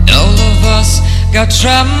 and all of us got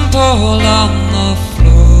trampled on the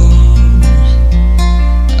floor.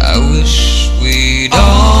 I wish we'd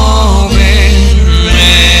all been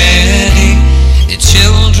ready. The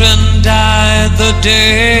children died, the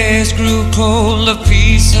days grew cold. A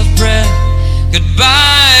piece of bread could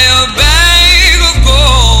buy a bag of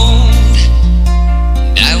gold.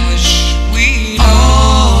 I wish we'd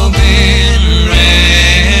all been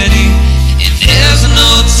ready. And there's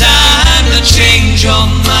no time to change your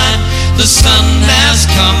mind. The sun has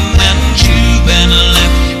come and you've been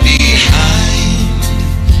left behind.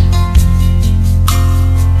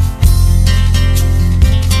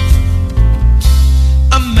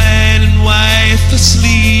 A man and wife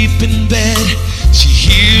asleep in bed. She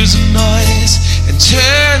hears a noise and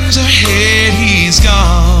turns her head. He's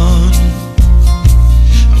gone.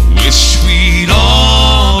 I wish we'd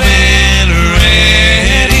all been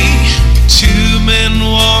ready. Two men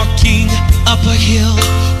walking up a hill.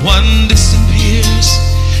 One disappears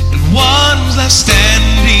and one's left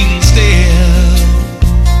standing still.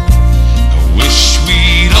 I wish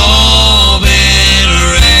we'd all been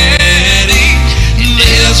ready.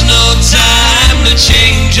 There's no time to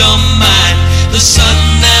change your mind. The sun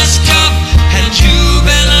has come and you've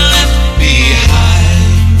been left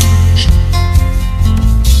behind.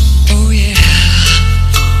 Oh yeah.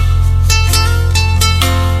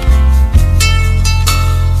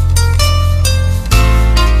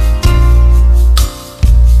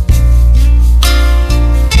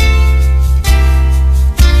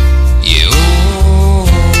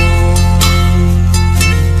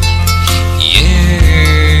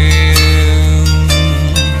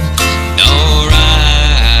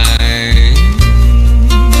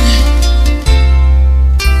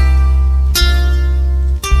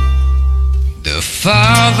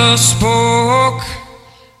 Father spoke,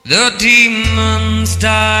 the demons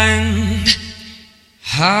died.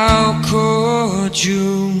 How could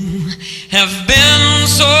you have been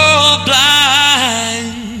so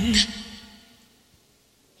blind?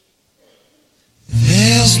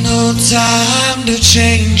 There's no time to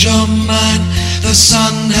change your mind. The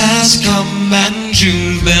sun has come and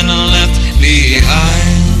you've been left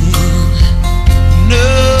behind.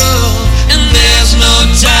 No, and there's no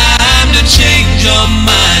time to change your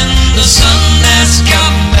mind. The sun has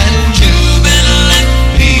come and you've been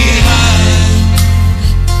left behind.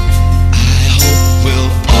 I hope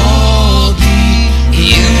we'll all be.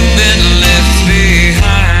 You've been left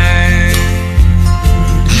behind.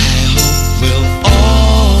 I hope we'll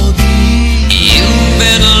all be. You've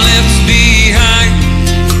been left behind.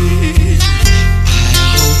 I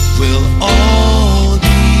hope we'll all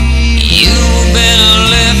be. You've been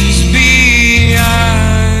left behind.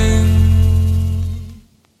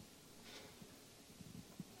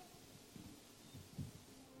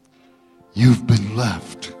 You've been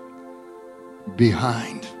left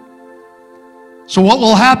behind. So what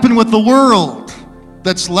will happen with the world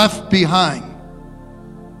that's left behind?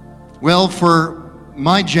 Well, for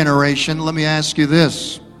my generation, let me ask you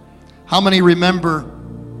this. How many remember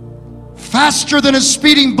faster than a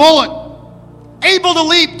speeding bullet, able to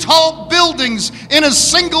leap tall buildings in a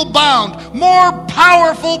single bound, more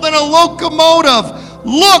powerful than a locomotive?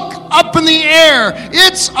 Look up in the air.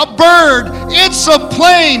 It's a bird. It's a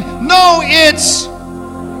plane. No, it's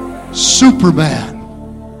Superman.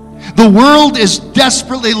 The world is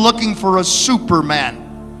desperately looking for a Superman.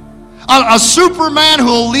 A Superman who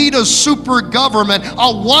will lead a super government,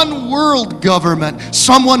 a one world government.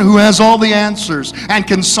 Someone who has all the answers and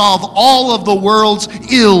can solve all of the world's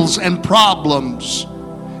ills and problems.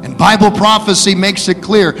 And Bible prophecy makes it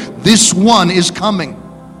clear, this one is coming.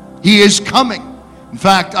 He is coming. In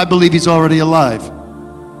fact, I believe he's already alive.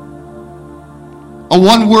 A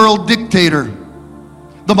one world dictator.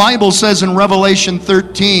 The Bible says in Revelation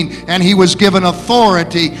 13, and he was given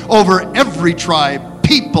authority over every tribe,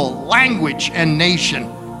 people, language, and nation.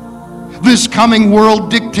 This coming world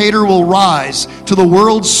dictator will rise to the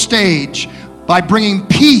world stage by bringing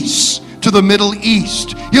peace to the Middle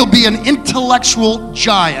East. He'll be an intellectual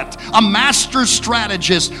giant, a master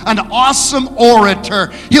strategist, an awesome orator.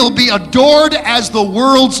 He'll be adored as the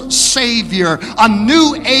world's savior, a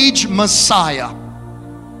new age Messiah.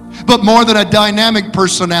 But more than a dynamic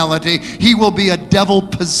personality, he will be a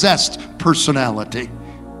devil-possessed personality.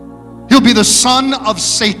 He'll be the son of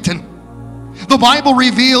Satan. The Bible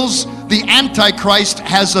reveals the Antichrist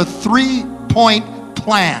has a 3-point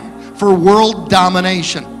plan for world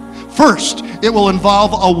domination. First, it will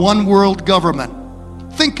involve a one world government.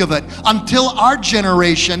 Think of it. Until our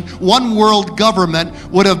generation, one world government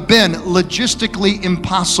would have been logistically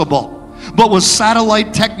impossible. But with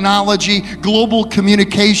satellite technology, global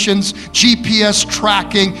communications, GPS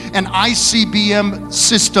tracking, and ICBM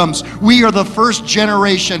systems, we are the first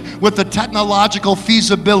generation with the technological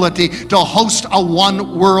feasibility to host a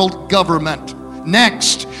one world government.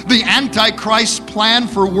 Next, the Antichrist plan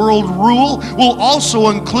for world rule will also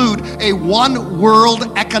include a one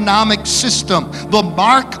world economic system, the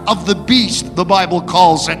mark of the beast, the Bible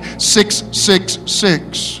calls it,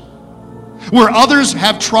 666. Where others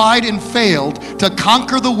have tried and failed to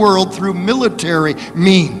conquer the world through military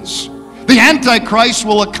means, the Antichrist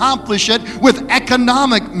will accomplish it with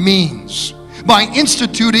economic means. By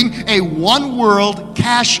instituting a one world,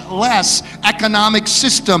 cashless economic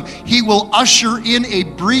system, he will usher in a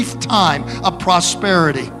brief time of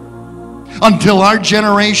prosperity. Until our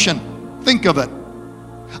generation, think of it,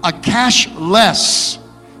 a cashless,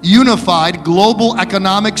 unified global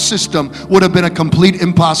economic system would have been a complete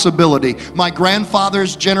impossibility. My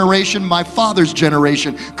grandfather's generation, my father's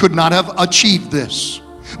generation could not have achieved this.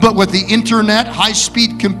 But with the internet,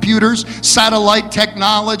 high-speed computers, satellite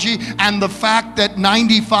technology, and the fact that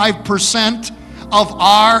 95% of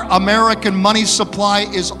our American money supply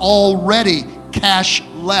is already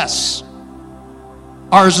cashless.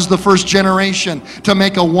 Ours is the first generation to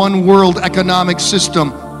make a one-world economic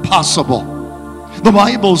system possible. The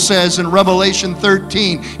Bible says in Revelation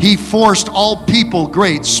 13, he forced all people,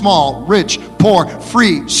 great, small, rich, poor,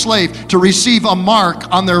 free, slave, to receive a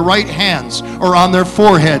mark on their right hands or on their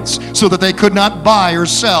foreheads so that they could not buy or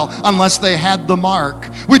sell unless they had the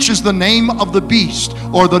mark, which is the name of the beast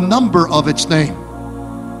or the number of its name.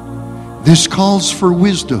 This calls for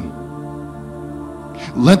wisdom.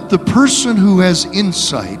 Let the person who has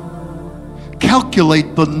insight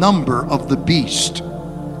calculate the number of the beast.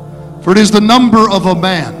 For it is the number of a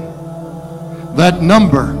man. That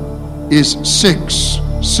number is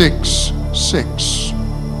 666.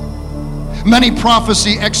 Many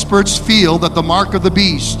prophecy experts feel that the mark of the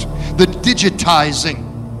beast, the digitizing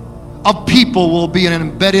of people, will be an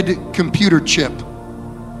embedded computer chip.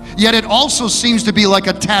 Yet it also seems to be like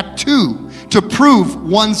a tattoo to prove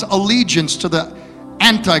one's allegiance to the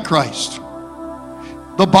Antichrist.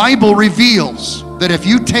 The Bible reveals that if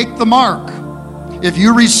you take the mark, if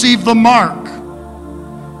you receive the mark,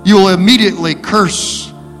 you will immediately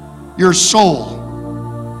curse your soul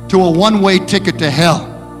to a one-way ticket to hell.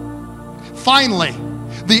 Finally,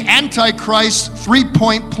 the Antichrist's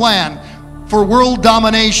 3-point plan for world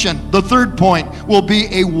domination, the third point, will be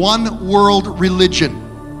a one-world religion.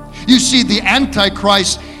 You see, the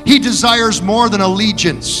Antichrist, he desires more than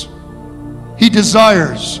allegiance. He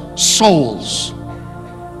desires souls.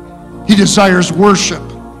 He desires worship.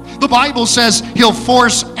 The Bible says he'll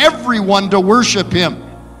force everyone to worship him,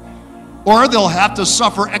 or they'll have to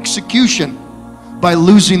suffer execution by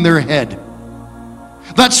losing their head.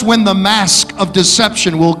 That's when the mask of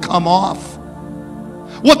deception will come off.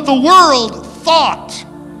 What the world thought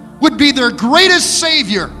would be their greatest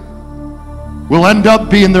savior will end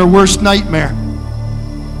up being their worst nightmare.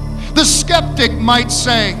 The skeptic might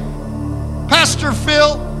say, Pastor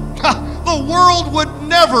Phil, the world would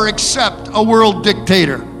never accept a world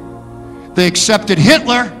dictator. They accepted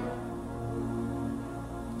Hitler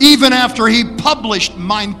even after he published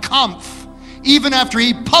Mein Kampf, even after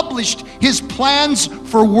he published his plans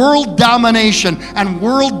for world domination and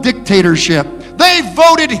world dictatorship. They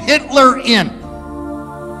voted Hitler in.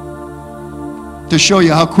 to show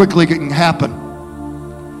you how quickly it can happen,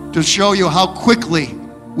 to show you how quickly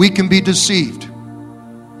we can be deceived.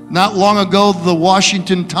 Not long ago, the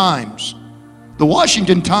Washington Times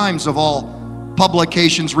of all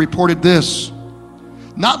publications reported this.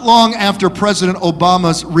 Not long after President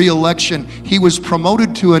Obama's re-election, he was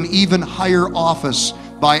promoted to an even higher office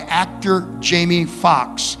by actor Jamie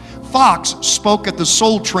Foxx. Fox spoke at the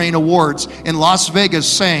Soul Train Awards in Las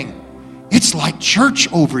Vegas saying, "It's like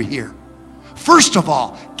church over here. First of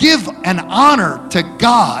all, give an honor to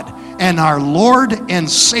God and our Lord and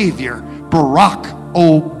Savior, Barack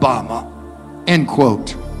Obama." End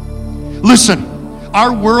quote. Listen,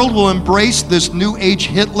 our world will embrace this new age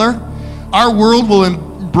Hitler. Our world will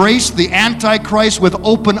embrace the Antichrist with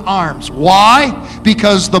open arms. Why?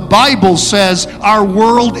 Because the Bible says our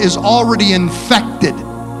world is already infected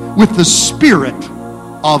with the spirit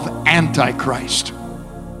of Antichrist.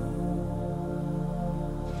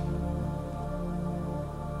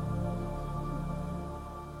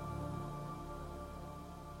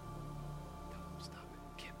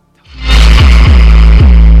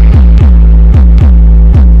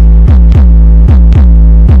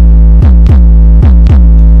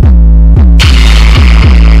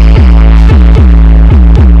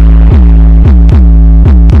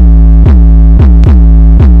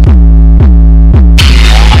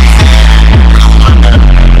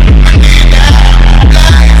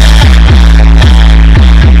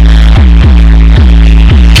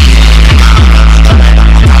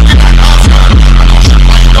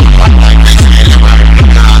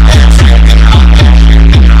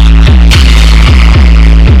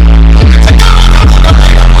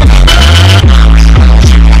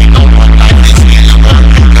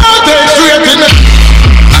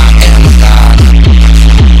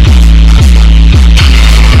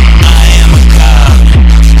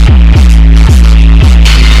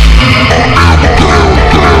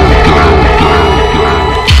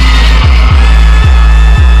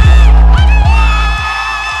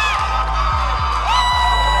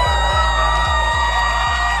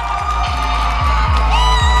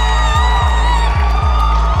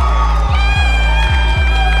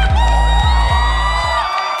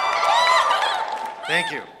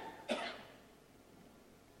 Thank you.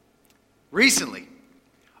 Recently,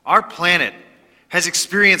 our planet has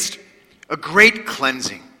experienced a great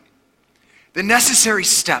cleansing, the necessary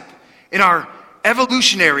step in our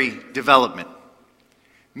evolutionary development.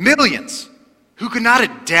 Millions who could not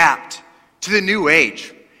adapt to the new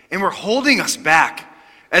age and were holding us back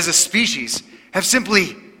as a species have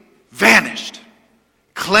simply vanished,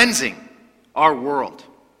 cleansing our world.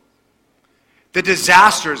 The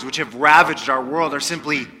disasters which have ravaged our world are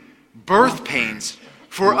simply birth pains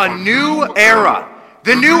for a new era.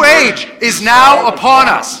 The new age is now upon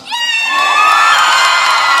us.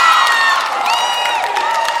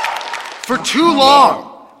 For too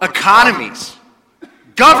long, economies,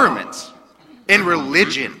 governments, and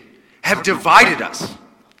religion have divided us.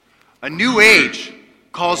 A new age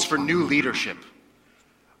calls for new leadership.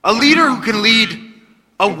 A leader who can lead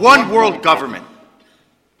a one-world government,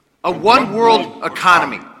 a one-world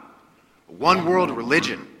economy, a one-world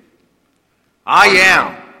religion. I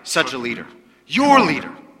am such a leader, your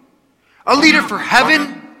leader, a leader for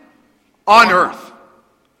heaven on earth,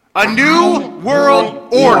 a new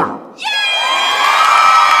world order.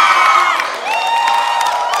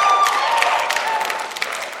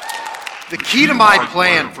 The key to my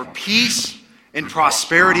plan for peace and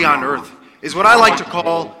prosperity on earth is what I like to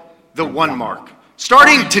call the one mark.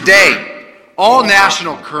 Starting today, all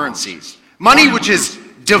national currencies, money which has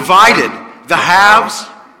divided the haves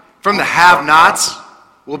from the have-nots,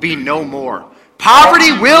 will be no more.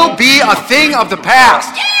 Poverty will be a thing of the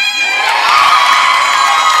past.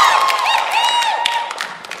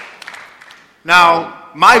 Now,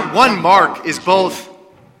 my one mark is both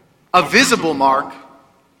a visible mark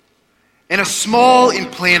and a small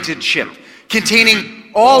implanted chip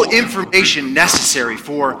containing all information necessary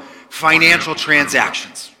for financial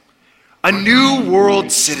transactions. A new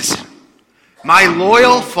world citizen, my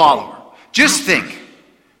loyal follower. Just think,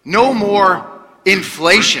 no more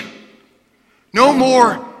inflation, no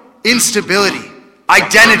more instability,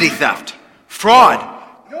 identity theft, fraud,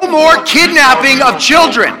 no more kidnapping of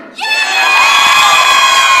children.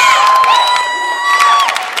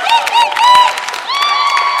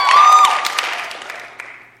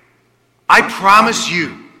 I promise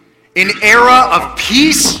you an era of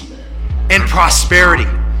peace and prosperity,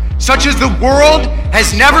 such as the world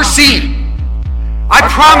has never seen. I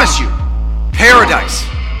promise you paradise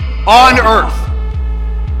on earth.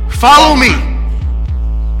 Follow me.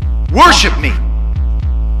 Worship me.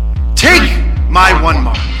 Take my one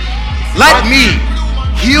mark. Let me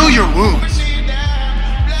heal your wounds.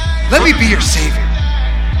 Let me be your Savior,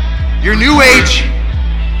 your New Age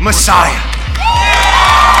Messiah.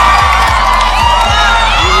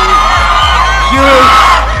 You are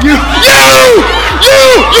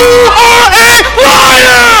a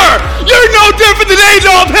liar! You're no different than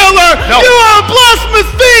Adolf Hitler! No. You are a blasphemous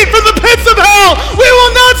fiend from the pits of hell! We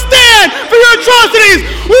will not stand for your atrocities!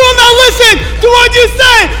 We will not listen to what you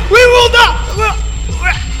say! We will not...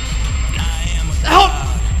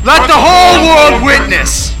 Let the whole world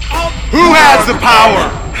witness who has the power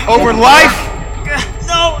over life,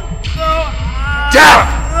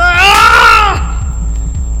 death,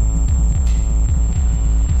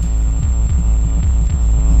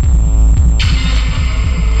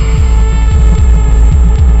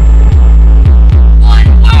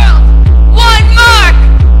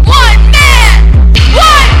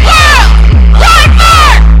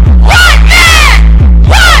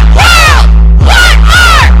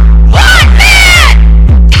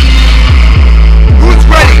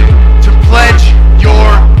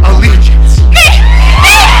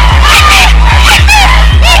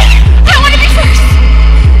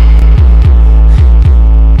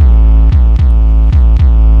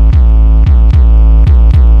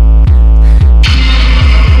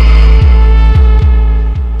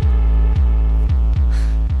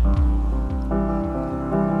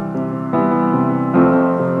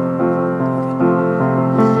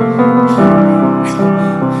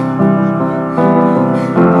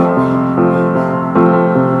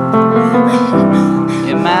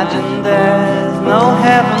 Imagine there's no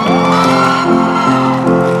heaven.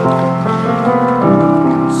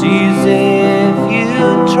 It's easy if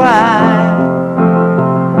you try.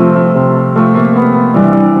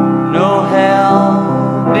 No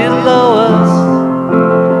hell below us.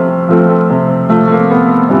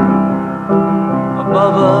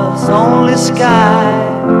 Above us only sky.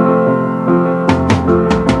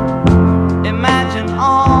 Imagine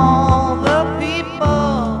all the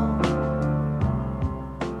people.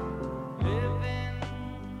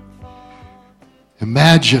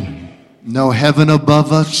 Imagine no heaven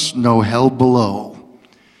above us, no hell below.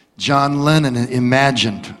 John Lennon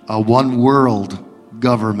imagined a one-world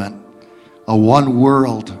government, a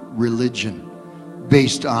one-world religion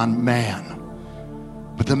based on man.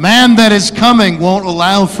 But the man that is coming won't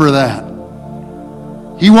allow for that.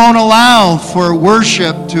 He won't allow for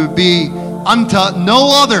worship to be unto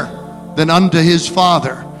no other than unto his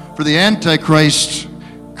Father. For the Antichrist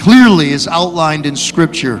clearly is outlined in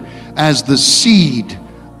Scripture as the seed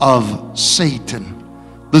of Satan,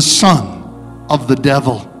 the son of the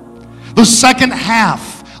devil. The second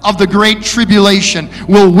half of the Great Tribulation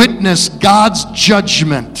will witness God's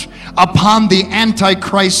judgment upon the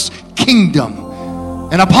Antichrist's kingdom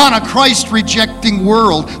and upon a Christ-rejecting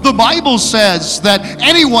world. The Bible says that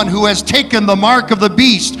anyone who has taken the mark of the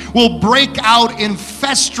beast will break out in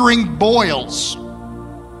festering boils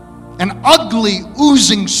and ugly,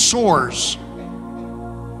 oozing sores.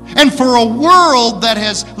 And for a world that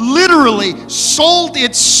has literally sold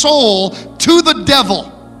its soul to the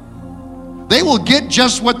devil, they will get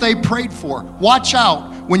just what they prayed for. Watch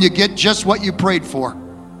out when you get just what you prayed for.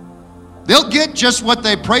 They'll get just what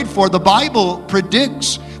they prayed for. The Bible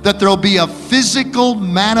predicts that there'll be a physical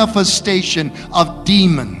manifestation of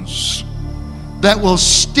demons that will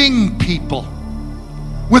sting people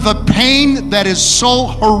with a pain that is so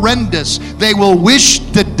horrendous they will wish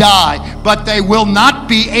to die, but they will not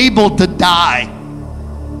be able to die.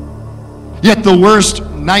 Yet the worst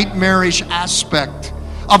nightmarish aspect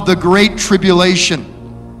of the Great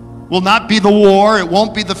Tribulation will not be the war, it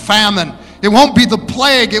won't be the famine, it won't be the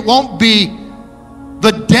plague, it won't be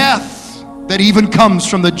the death that even comes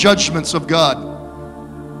from the judgments of God.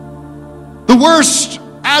 The worst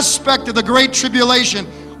aspect of the Great Tribulation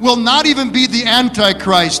will not even be the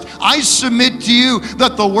Antichrist. I submit to you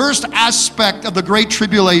that the worst aspect of the Great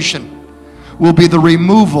Tribulation will be the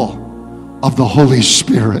removal of the Holy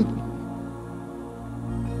Spirit.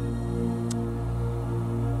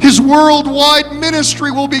 His worldwide ministry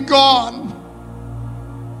will be gone.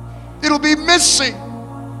 It'll be missing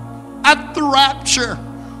at the rapture.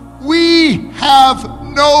 We have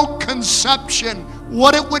no conception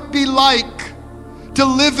what it would be like to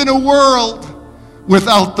live in a world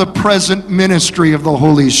without the present ministry of the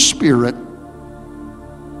Holy Spirit.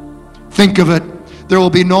 Think of it. There will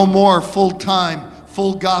be no more full-time,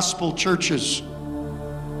 full gospel churches.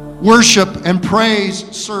 Worship and praise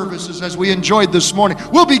services, as we enjoyed this morning,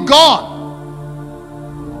 will be gone.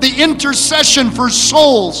 The intercession for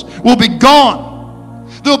souls will be gone.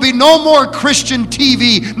 There'll be no more Christian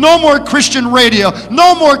TV, no more Christian radio,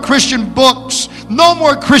 no more Christian books. no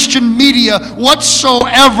more Christian media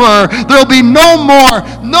whatsoever. There'll be no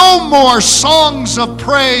more songs of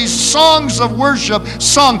praise, songs of worship,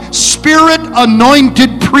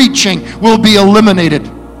 Spirit-anointed preaching will be eliminated.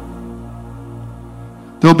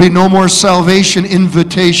 There'll be no more salvation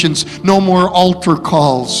invitations, no more altar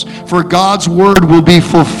calls, for God's word will be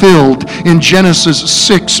fulfilled in Genesis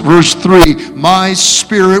 6, verse 3. My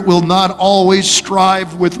spirit will not always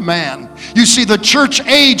strive with man. You see, the church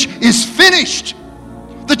age is finished.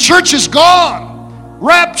 The church is gone,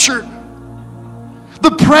 raptured.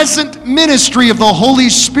 The present ministry of the Holy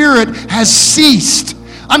Spirit has ceased.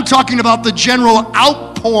 I'm talking about the general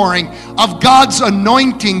outpouring of God's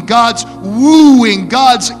anointing, God's wooing,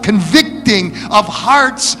 God's convicting of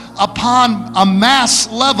hearts upon a mass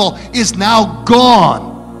level is now gone.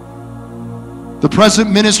 The present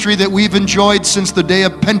ministry that we've enjoyed since the day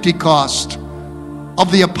of Pentecost of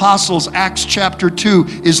the apostles, Acts chapter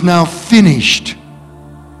 2, is now finished.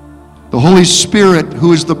 The Holy Spirit,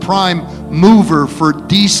 who is the prime mover for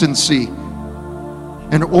decency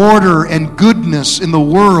and order and goodness in the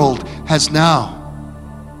world, has now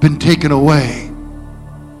been taken away.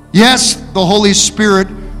 Yes, the Holy Spirit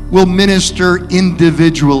will minister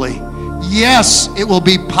individually. Yes, it will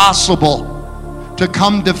be possible to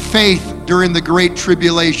come to faith during the Great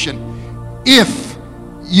Tribulation if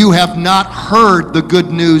you have not heard the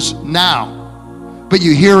good news now, but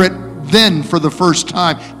you hear it then for the first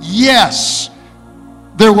time. Yes,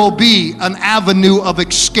 there will be an avenue of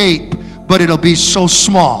escape, but it'll be so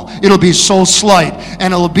small, it'll be so slight,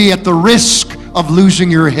 and it'll be at the risk of losing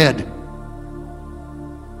your head.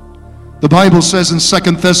 The Bible says in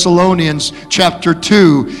 2 Thessalonians chapter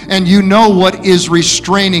 2, and you know what is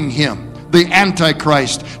restraining him, the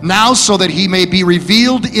Antichrist, now so that he may be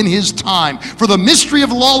revealed in his time. For the mystery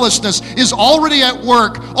of lawlessness is already at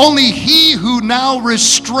work. Only he who now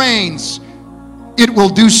restrains, it will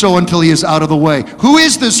do so until he is out of the way. Who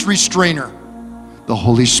is this restrainer? The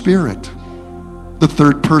Holy Spirit, the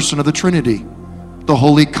third person of the Trinity, the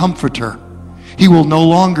Holy Comforter. He will no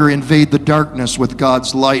longer invade the darkness with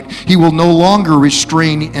God's light. He will no longer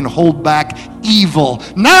restrain and hold back evil.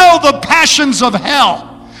 Now the passions of hell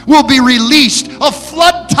will be released, a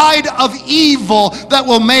flood tide of evil that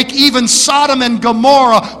will make even Sodom and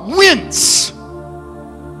Gomorrah wince.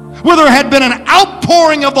 Where there had been an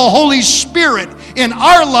outpouring of the Holy Spirit in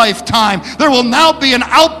our lifetime, there will now be an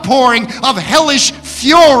outpouring of hellish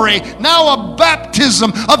fury, now a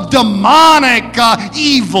baptism of demonic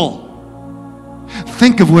evil.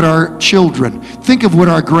 Think of what our children, think of what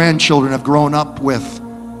our grandchildren have grown up with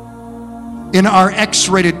in our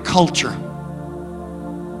X-rated culture.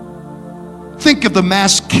 Think of the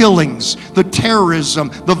mass killings, the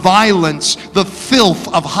terrorism, the violence, the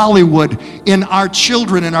filth of Hollywood in our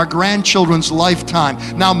children and our grandchildren's lifetime.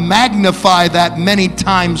 Now magnify that many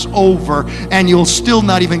times over, and you'll still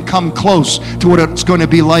not even come close to what it's going to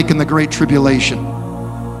be like in the Great Tribulation.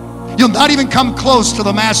 You'll not even come close to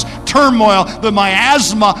the mass turmoil, the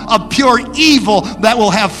miasma of pure evil that will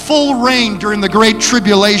have full reign during the Great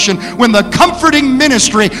Tribulation, when the comforting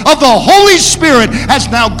ministry of the Holy Spirit has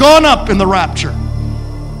now gone up in the rapture.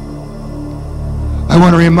 I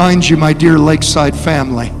want to remind you, my dear Lakeside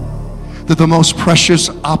family, that the most precious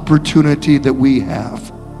opportunity that we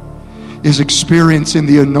have is experiencing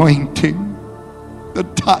the anointing, the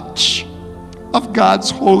touch of God's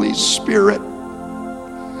Holy Spirit.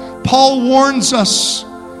 Paul warns us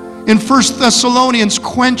in 1 Thessalonians,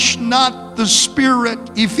 quench not the Spirit,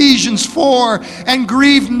 Ephesians 4, and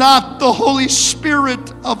grieve not the Holy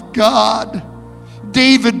Spirit of God.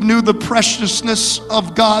 David knew the preciousness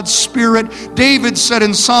of God's Spirit. David said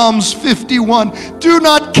in Psalms 51, do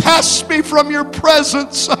not cast me from your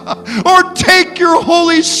presence or take your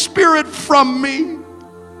Holy Spirit from me.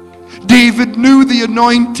 David knew the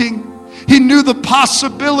anointing. He knew the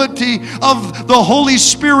possibility of the Holy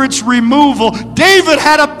Spirit's removal. David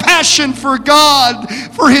had a passion for God,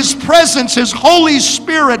 for His presence, His Holy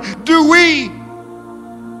Spirit. Do we?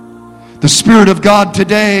 The Spirit of God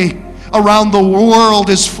today around the world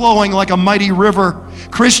is flowing like a mighty river.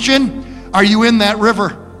 Christian, are you in that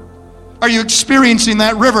river? Are you experiencing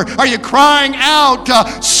that river? Are you crying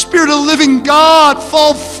out, Spirit of living God,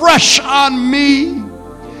 fall fresh on me?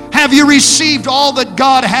 Have you received all that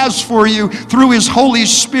God has for you through His Holy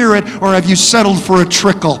Spirit, or have you settled for a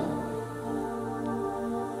trickle?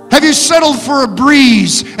 Have you settled for a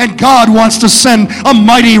breeze and God wants to send a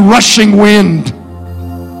mighty rushing wind?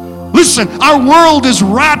 Listen, our world is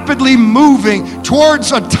rapidly moving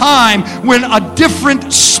towards a time when a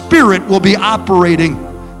different spirit will be operating.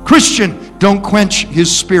 Christian, Don't quench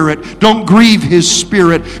His Spirit. Don't grieve His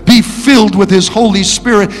Spirit. Be filled with His Holy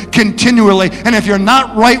Spirit continually. And if you're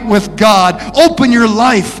not right with God, open your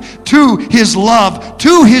life to His love,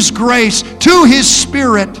 to His grace, to His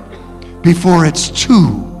Spirit before it's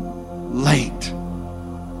too late.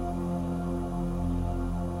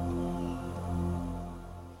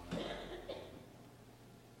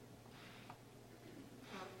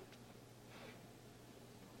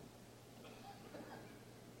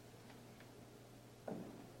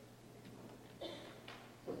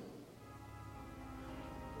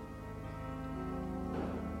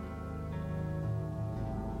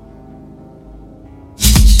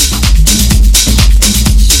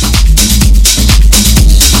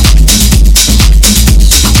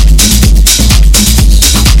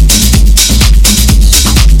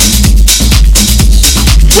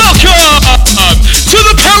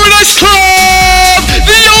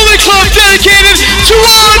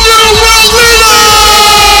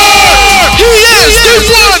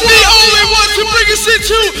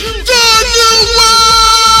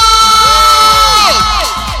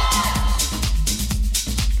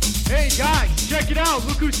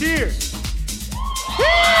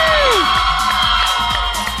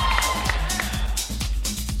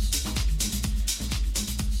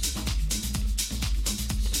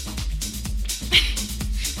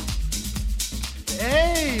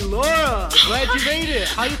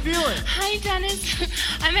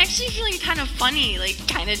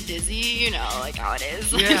 Dizzy, like how it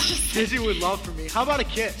is. Yeah, Dizzy would love for me. How about a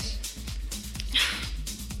kiss?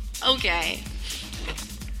 Okay.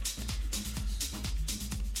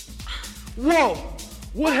 Whoa!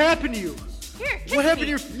 What happened to you? Here, what happened to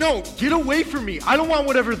your... No, get away from me. I don't want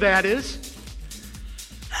whatever that is.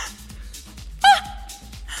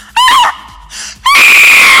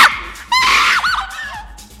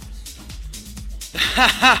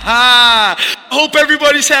 Hope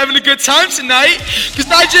everybody's having a good time tonight, because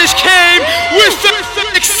I just came with the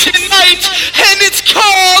facts tonight, and it's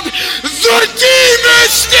called the Demon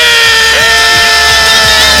Sting!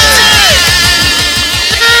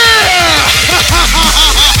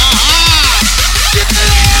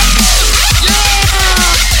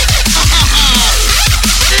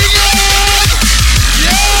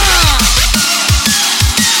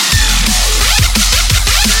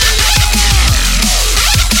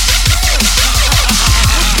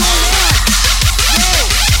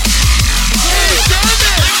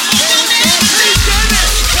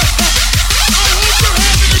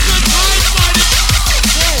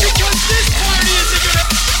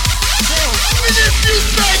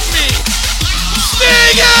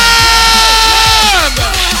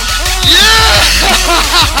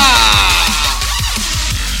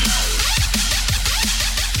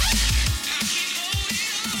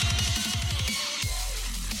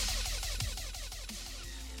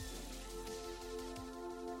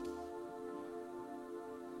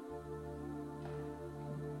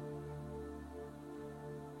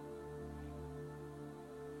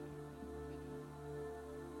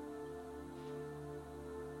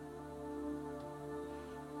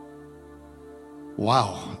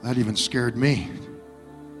 Wow, that even scared me.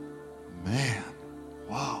 Man,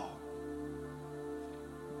 wow.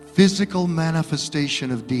 Physical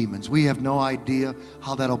manifestation of demons. We have no idea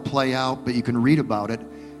how that'll play out, but you can read about it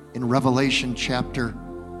in Revelation chapter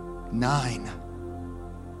 9.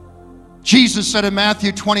 Jesus said in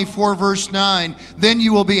Matthew 24, verse 9, "Then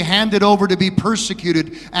you will be handed over to be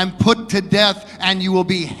persecuted and put to death, and you will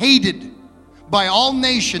be hated by all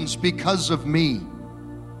nations because of me."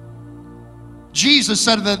 Jesus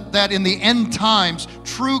said that in the end times,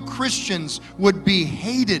 true Christians would be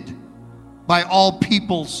hated by all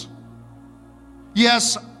peoples.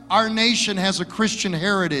 Yes, our nation has a Christian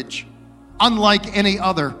heritage, unlike any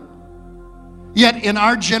other. Yet in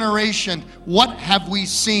our generation, what have we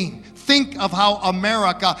seen? Think of how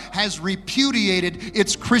America has repudiated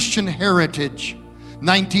its Christian heritage.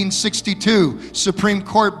 1962, Supreme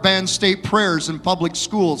Court banned state prayers in public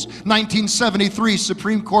schools. 1973,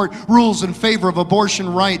 Supreme Court rules in favor of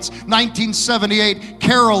abortion rights. 1978,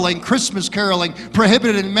 caroling, Christmas caroling,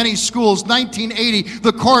 prohibited in many schools. 1980,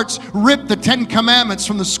 the courts ripped the 10 Commandments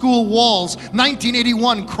from the school walls.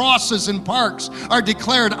 1981, crosses in parks are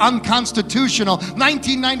declared unconstitutional.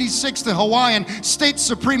 1996, the Hawaiian State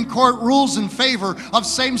Supreme Court rules in favor of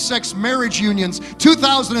same-sex marriage unions.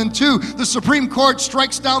 2002, the Supreme Court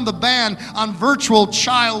strikes down the ban on virtual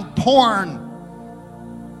child porn.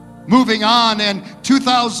 Moving on, in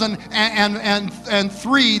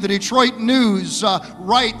 2003, the Detroit News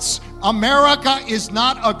writes, "America is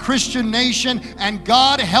not a Christian nation, and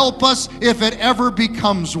God help us if it ever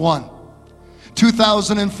becomes one."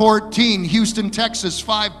 2014, Houston, Texas,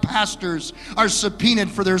 5 pastors are subpoenaed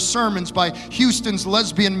for their sermons by Houston's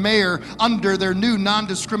lesbian mayor under their new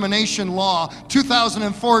non-discrimination law.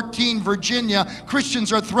 2014, Virginia,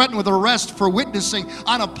 Christians are threatened with arrest for witnessing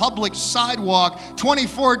on a public sidewalk.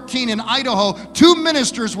 2014, in Idaho, 2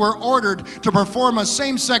 ministers were ordered to perform a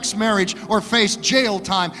same-sex marriage or face jail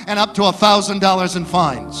time and up to $1,000 in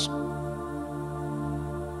fines.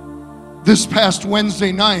 This past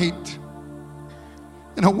Wednesday night,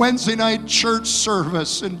 in a Wednesday night church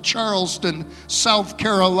service in Charleston, South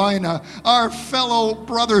Carolina, our fellow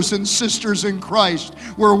brothers and sisters in Christ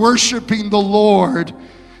were worshiping the Lord.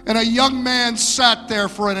 And a young man sat there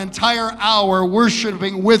for an entire hour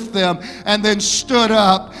worshiping with them and then stood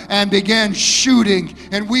up and began shooting.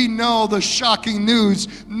 And we know the shocking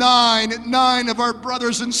news. Nine of our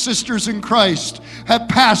brothers and sisters in Christ have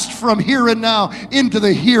passed from here and now into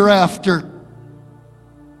the hereafter.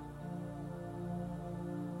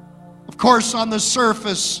 Of course, on the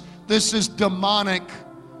surface, this is demonic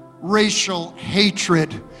racial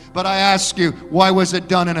hatred. But I ask you, why was it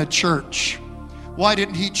done in a church? Why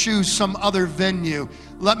didn't he choose some other venue?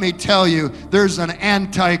 Let me tell you, there's an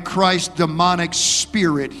antichrist demonic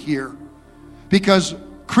spirit here. Because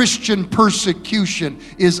Christian persecution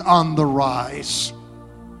is on the rise.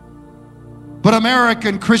 But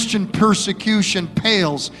American Christian persecution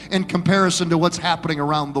pales in comparison to what's happening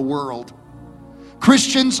around the world.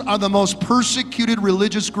 Christians are the most persecuted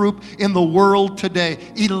religious group in the world today.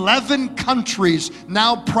 11 countries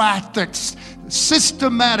now practice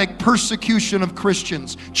systematic persecution of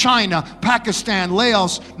Christians. China, Pakistan,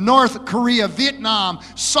 Laos, North Korea, Vietnam,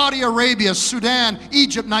 Saudi Arabia, Sudan,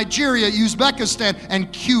 Egypt, Nigeria, Uzbekistan,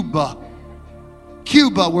 and Cuba.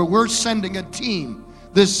 Cuba, where we're sending a team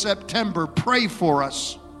this September. Pray for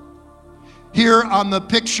us. Here on the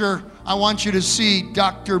picture, I want you to see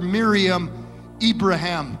Dr. Miriam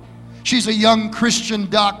Ibrahim. She's a young Christian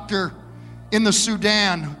doctor in the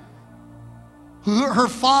Sudan. Her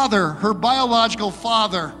father, her biological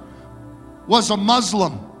father, was a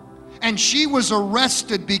Muslim. And she was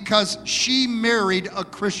arrested because she married a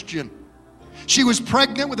Christian. She was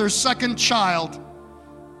pregnant with her second child.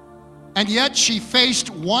 And yet she faced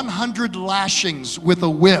 100 lashings with a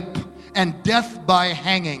whip and death by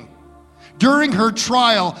hanging. During her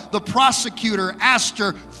trial, the prosecutor asked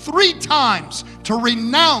her 3 times to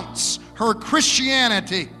renounce her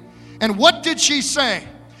Christianity. And what did she say?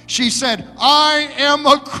 She said, I am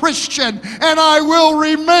a Christian and I will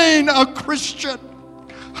remain a Christian.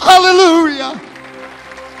 Hallelujah.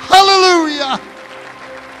 Hallelujah.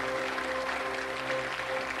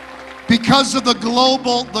 Because of the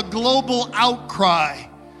global outcry,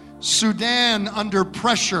 Sudan, under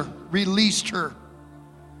pressure, released her.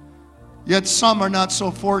 Yet some are not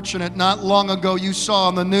so fortunate. Not long ago, you saw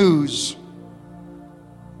on the news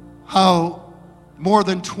how more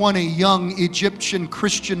than 20 young Egyptian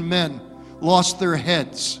Christian men lost their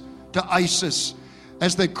heads to ISIS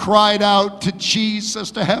as they cried out to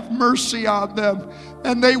Jesus to have mercy on them,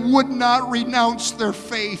 and they would not renounce their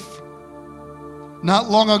faith.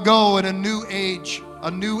 Not long ago, in a New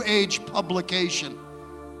Age publication,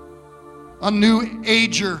 a New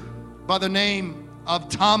Ager by the name of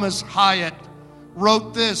Thomas Hyatt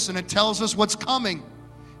wrote this, and it tells us what's coming.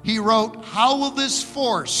 He wrote, how will this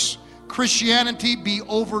force, Christianity, be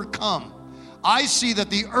overcome? I see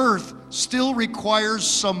that the earth still requires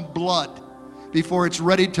some blood before it's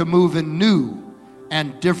ready to move in new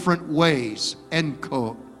and different ways. End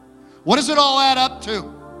quote. What does it all add up to?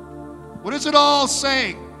 What is it all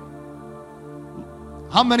saying?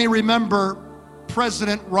 How many remember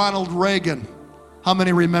President Ronald Reagan? How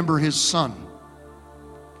many remember his son?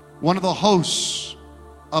 One of the hosts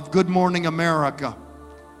of Good Morning America.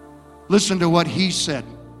 Listen to what he said.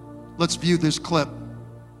 Let's view this clip.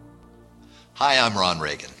 Hi, I'm Ron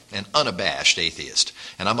Reagan, an unabashed atheist,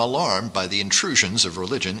 and I'm alarmed by the intrusions of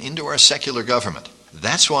religion into our secular government.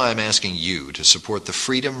 That's why I'm asking you to support the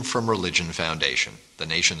Freedom from Religion Foundation, the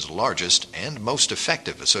nation's largest and most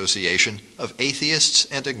effective association of atheists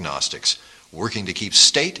and agnostics, working to keep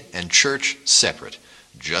state and church separate,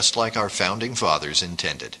 just like our founding fathers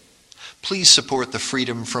intended. Please support the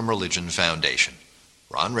Freedom from Religion Foundation.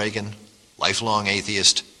 Ron Reagan, lifelong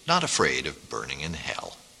atheist, not afraid of burning in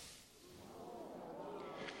hell.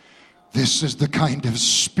 This is the kind of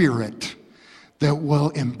spirit that will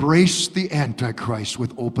embrace the Antichrist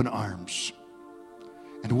with open arms.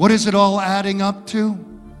 And what is it all adding up to?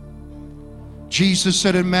 Jesus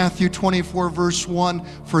said in Matthew 24, verse 1,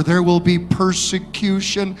 for there will be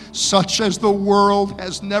persecution such as the world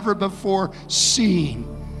has never before seen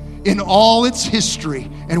in all its history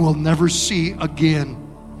and will never see again.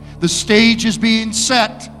 The stage is being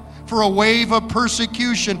set for a wave of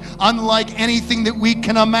persecution unlike anything that we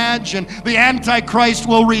can imagine. The Antichrist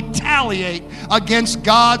will retaliate against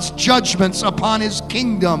God's judgments upon his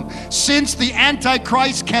kingdom. Since the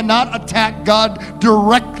Antichrist cannot attack God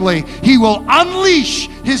directly, he will unleash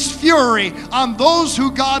his fury on those who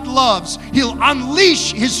God loves. He'll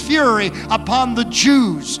unleash his fury upon the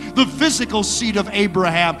Jews, the physical seed of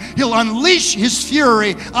Abraham. He'll unleash his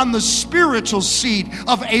fury on the spiritual seed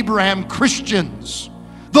of Abraham, Christians.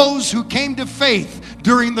 Those who came to faith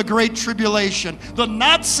during the Great Tribulation. The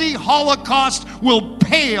Nazi Holocaust will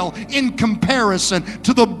pale in comparison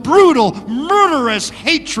to the brutal, murderous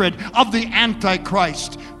hatred of the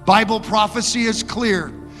Antichrist. Bible prophecy is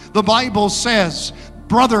clear. The Bible says,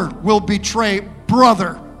 brother will betray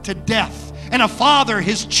brother to death, and a father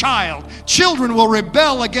his child. Children will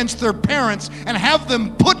rebel against their parents and have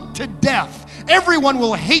them put to death. Everyone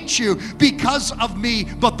will hate you because of me,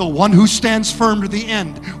 but the one who stands firm to the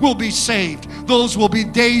end will be saved. Those will be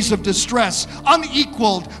days of distress,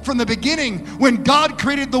 unequaled from the beginning when God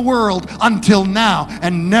created the world until now,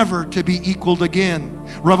 and never to be equaled again.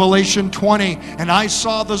 Revelation 20, and I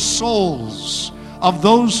saw the souls of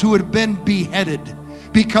those who had been beheaded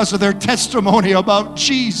because of their testimony about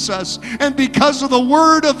Jesus, and because of the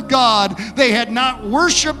word of God. They had not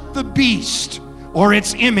worshiped the beast or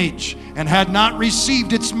its image, and had not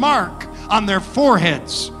received its mark on their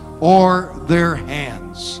foreheads or their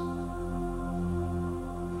hands.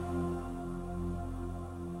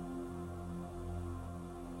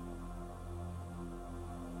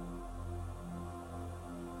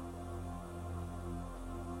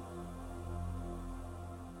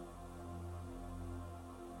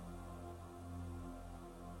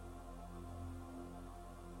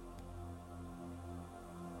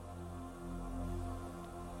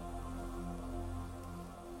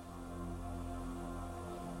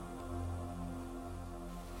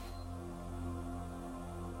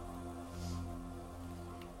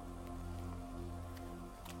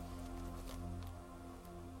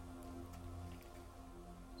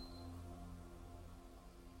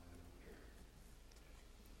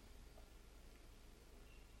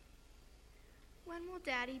 When will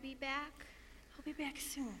Daddy be back? He'll be back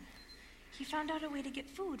soon. He found out a way to get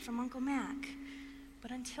food from Uncle Mac.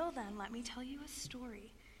 But until then, let me tell you a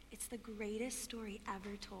story. It's the greatest story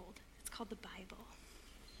ever told. It's called the Bible.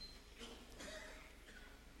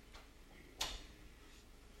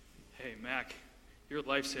 Hey, Mac, you're a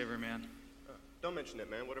lifesaver, man. Don't mention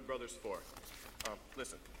it, man. What are brothers for?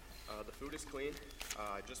 Listen, the food is clean.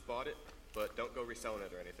 I just bought it, but don't go reselling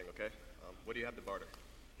it or anything, okay? What do you have to barter?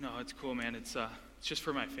 No, it's cool, man. It's just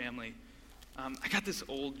for my family. I got this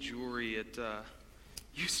old jewelry. It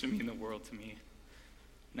used to mean the world to me.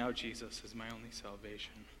 Now Jesus is my only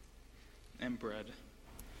salvation. And bread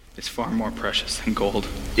is far more precious than gold.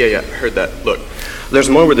 Yeah, heard that. Look, there's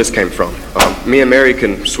more where this came from. Me and Mary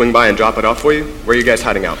can swing by and drop it off for you. Where are you guys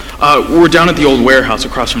hiding out? We're down at the old warehouse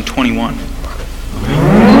across from 21.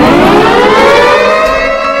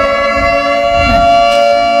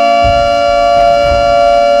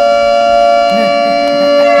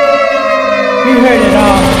 You heard it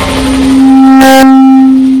all.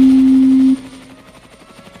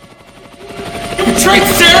 You betrayed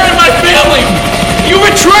Sarah and my family! You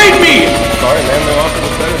betrayed me! Sorry, man. Their offer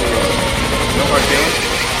was better than yours. No hard feelings?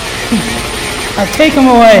 Now take him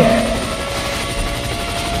away.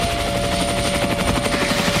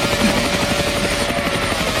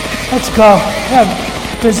 Let's go. I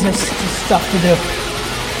have business stuff to do.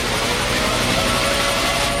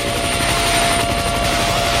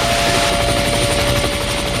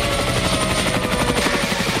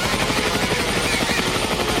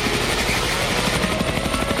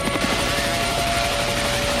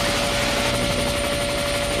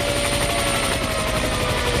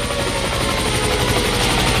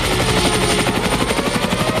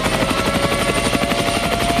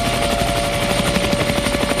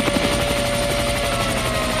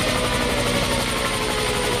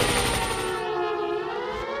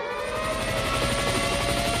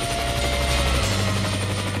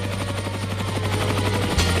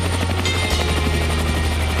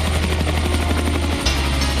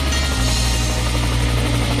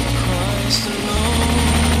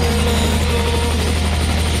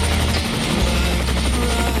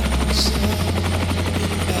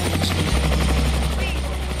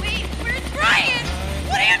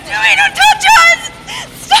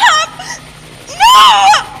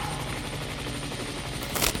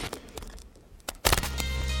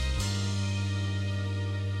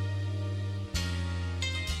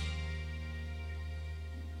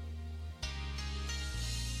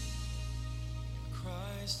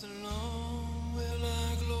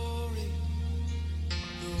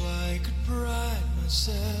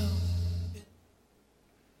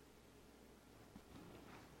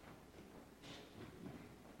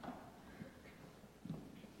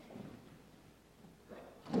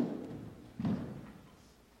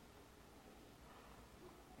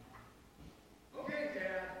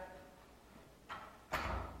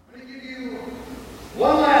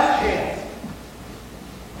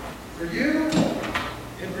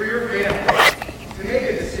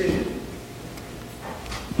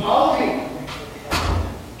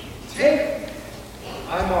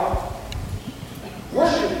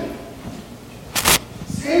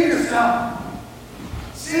 Now,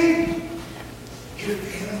 see, you're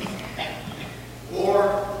failing,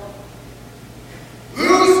 or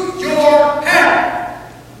lose your head.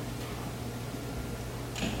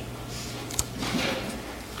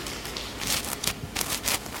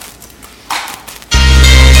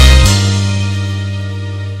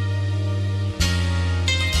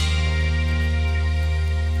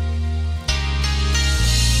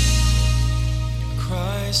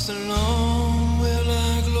 Christ alone will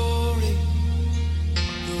I glory,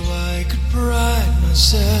 though I could pride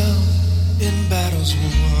myself in battles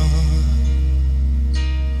won.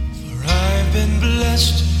 For I've been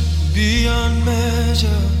blessed beyond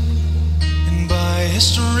measure, and by His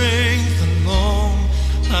strength alone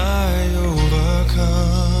I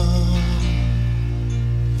overcome.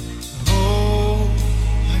 Oh,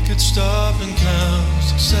 I could stop and count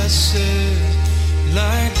successes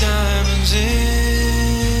like diamonds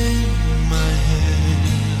in my hand,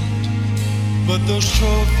 but those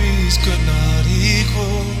trophies could not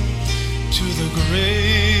equal to the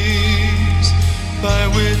grace by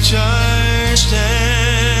which I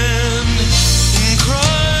stand. In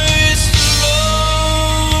Christ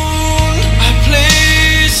alone I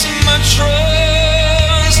place my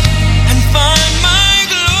trust and find my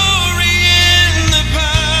glory in the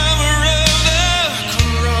power of the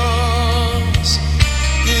cross.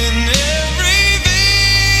 In every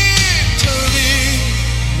victory,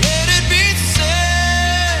 let it be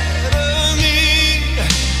said of me,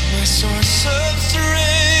 my source of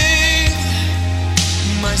strength,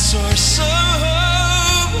 my source of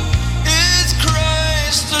hope is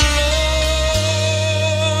Christ alone.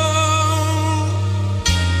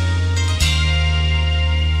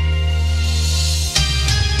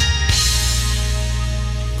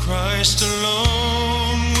 Christ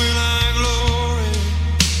alone will I glory,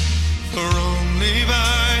 for only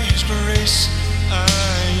by His grace I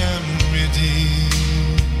am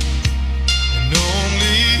redeemed, and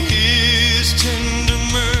only His tender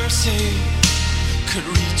mercy could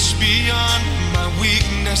reach beyond my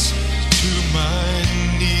weakness to my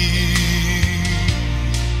need.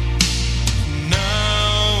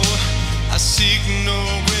 Now I seek no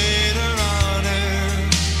greater honor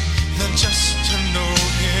than just to know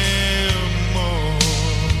Him more,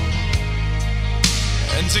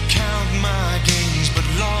 and to count my gains but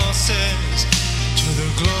losses to the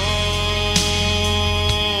glory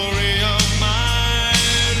of my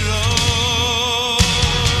Lord.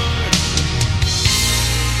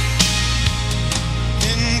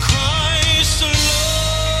 In Christ alone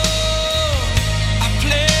I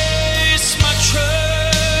place my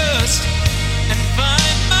trust and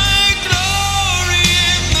find my glory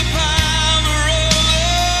in the power of the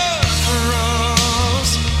cross.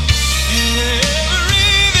 In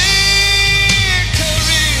every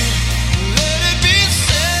victory, let it be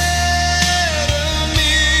said of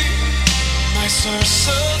me, my source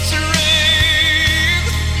of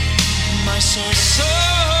strength, my source of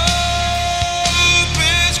hope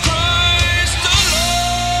is Christ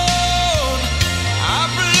alone. I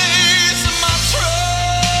place my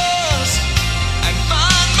trust and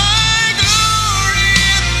find my glory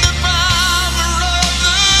in the power of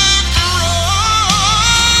the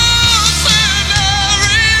cross. In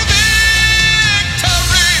every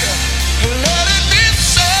victory, let it be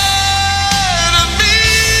said of me,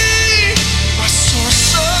 my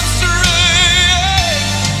source of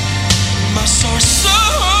strength, my source of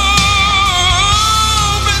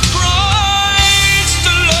hope is Christ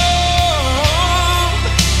alone.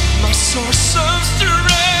 My source of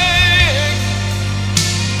strength,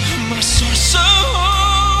 my source of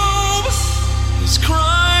hope is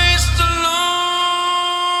Christ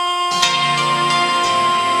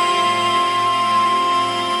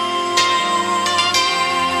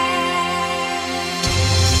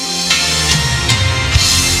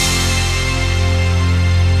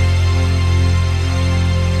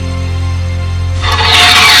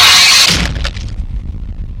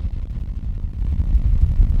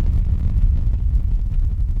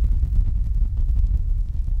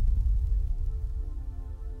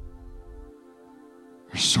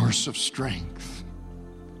Our source of strength,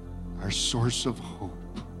 our source of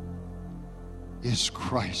hope is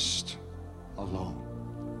Christ alone.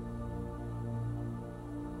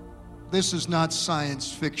 This is not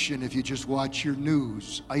science fiction if you just watch your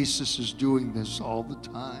news. ISIS is doing this all the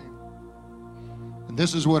time. And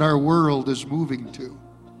this is what our world is moving to.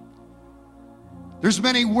 There's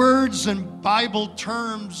many words and Bible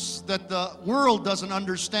terms that the world doesn't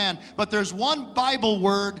understand, but there's one Bible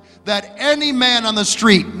word that any man on the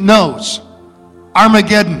street knows.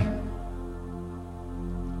 Armageddon.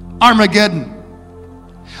 Armageddon.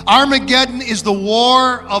 Armageddon is the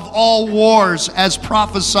war of all wars as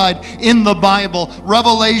prophesied in the Bible.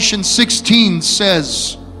 Revelation 16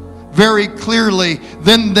 says very clearly,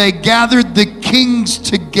 then they gathered the kings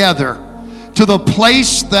together to the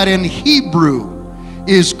place that in Hebrew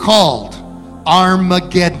is called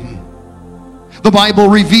Armageddon. The Bible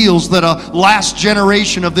reveals that a last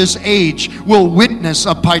generation of this age will witness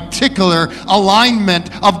a particular alignment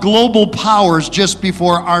of global powers just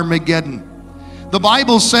before Armageddon. The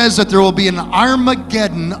Bible says that there will be an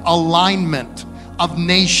Armageddon alignment of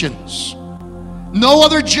nations. No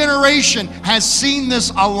other generation has seen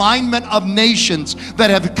this alignment of nations that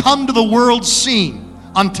have come to the world's scene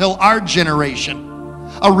until our generation.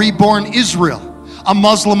 A reborn Israel, a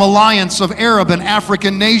Muslim alliance of Arab and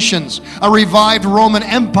African nations, a revived Roman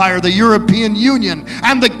Empire, the European Union,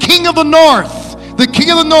 and the King of the North. The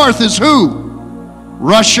King of the North is who?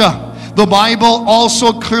 Russia. The Bible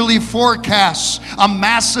also clearly forecasts a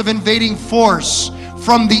massive invading force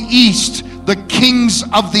from the east, the kings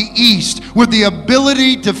of the east, with the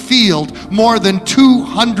ability to field more than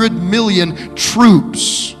 200 million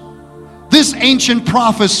troops. This ancient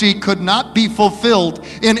prophecy could not be fulfilled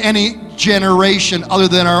in any generation other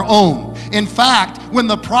than our own. In fact, when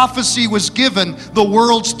the prophecy was given, the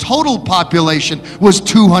world's total population was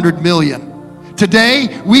 200 million.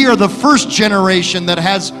 Today, we are the first generation that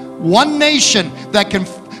has one nation that can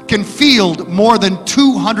field more than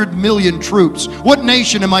 200 million troops. What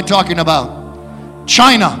nation am I talking about?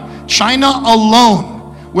 China. China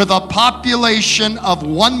alone, with a population of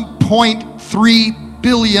 1.3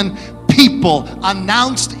 billion people,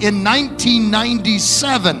 announced in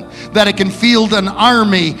 1997 that it can field an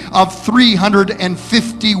army of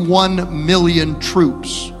 351 million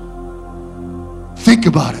troops. Think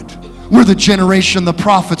about it. We're the generation the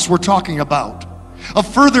prophets were talking about. A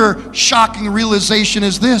further shocking realization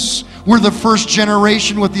is this: we're the first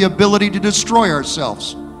generation with the ability to destroy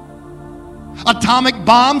ourselves. Atomic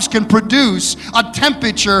bombs can produce a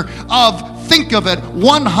temperature of, think of it,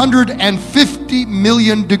 150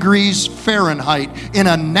 million degrees Fahrenheit in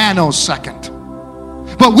a nanosecond.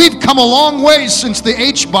 But we've come a long way since the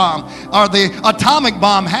H-bomb, or the atomic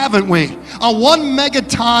bomb, haven't we? A 1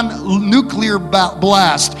 megaton nuclear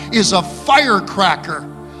blast is a firecracker.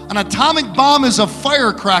 An atomic bomb is a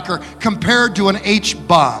firecracker compared to an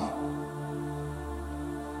H-bomb.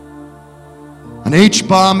 An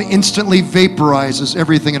H-bomb instantly vaporizes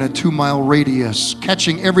everything in a 2-mile radius,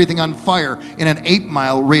 catching everything on fire in an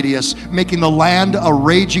 8-mile radius, making the land a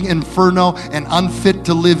raging inferno and unfit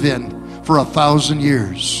to live in for 1,000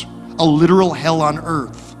 years. A literal hell on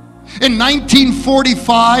earth. In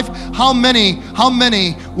 1945, how many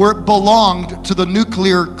belonged to the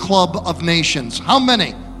nuclear club of nations? How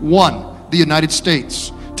many? 1, the United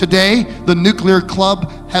States. Today, the nuclear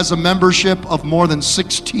club has a membership of more than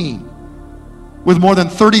 16. With more than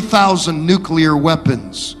 30,000 nuclear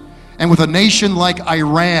weapons, and with a nation like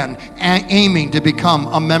Iran aiming to become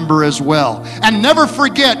a member as well. And never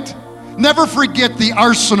forget the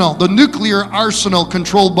arsenal, the nuclear arsenal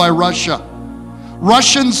controlled by Russia.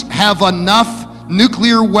 Russians have enough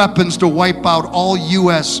nuclear weapons to wipe out all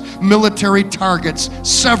U.S. military targets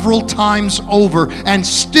several times over, and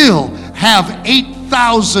still have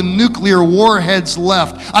 8,000 nuclear warheads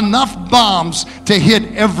left, enough bombs to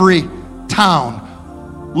hit every town,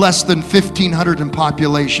 less than 1,500 in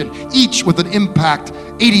population, each with an impact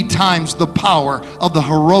 80 times the power of the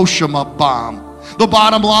Hiroshima bomb. The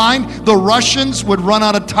bottom line, the Russians would run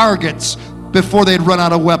out of targets before they'd run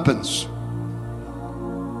out of weapons.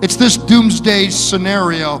 It's this doomsday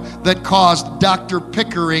scenario that caused Dr.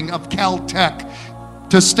 Pickering of Caltech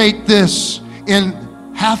to state this: in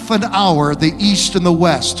half an hour, the East and the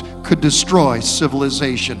West could destroy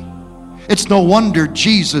civilization. It's no wonder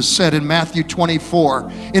Jesus said in Matthew 24,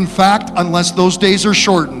 in fact, unless those days are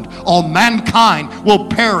shortened, all mankind will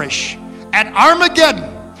perish. At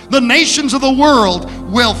Armageddon, the nations of the world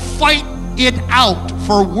will fight it out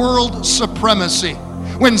for world supremacy.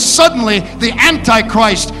 When suddenly the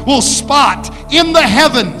Antichrist will spot in the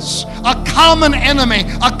heavens a common enemy,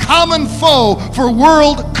 a common foe for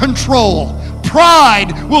world control.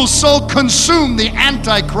 Pride will so consume the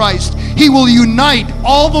Antichrist, he will unite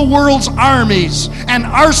all the world's armies and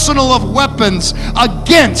arsenal of weapons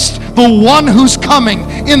against the one who's coming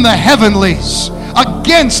in the heavenlies,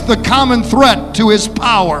 against the common threat to his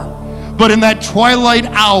power. But in that twilight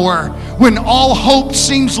hour, when all hope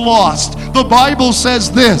seems lost, the Bible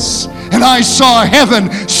says this: and I saw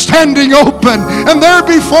heaven standing open, and there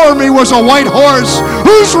before me was a white horse,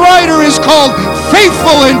 whose rider is called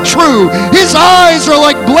faithful and true. His eyes are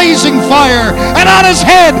like blazing fire, and on his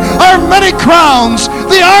head are many crowns.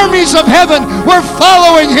 The armies of heaven were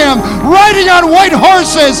following him, riding on white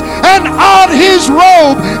horses, and on his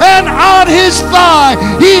robe and on his thigh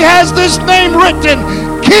he has this name written: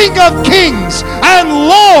 King of Kings and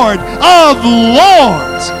Lord of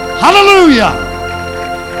Lords. Hallelujah.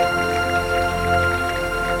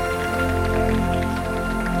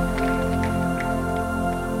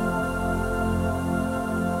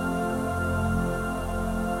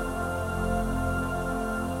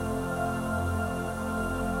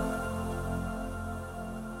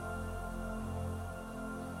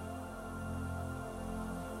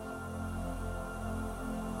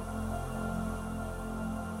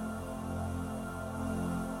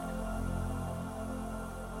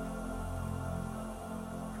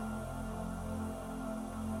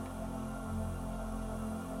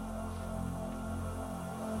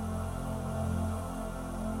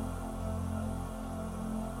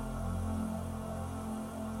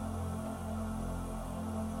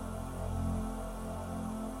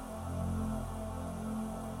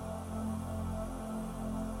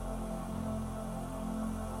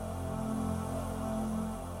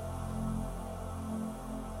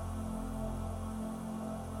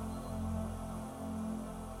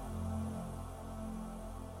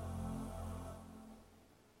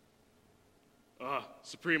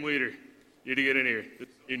 Supreme Leader, you need to get in here.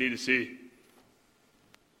 You need to see.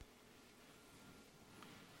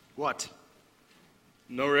 What?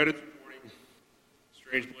 No Reddit reporting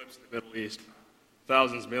strange blips in the Middle East.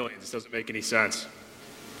 Thousands, millions. This doesn't make any sense.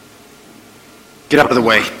 Get out of the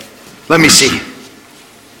way. Let me see.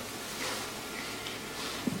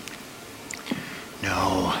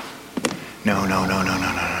 No. No,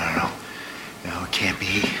 it can't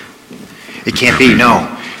be. It can't be, no.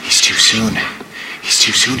 He's too soon. He's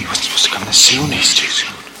too soon. He wasn't supposed to come this soon. He's too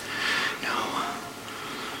soon. No.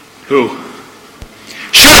 Who?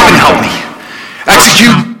 Shut up and help me.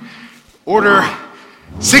 Execute Order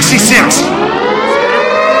 66.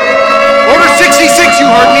 Order 66, you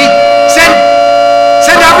heard me.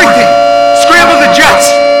 Send everything. Scramble the jets.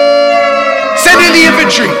 Send in the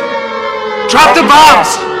infantry. Drop the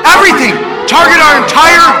bombs. Everything. Target our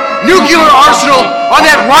entire nuclear arsenal on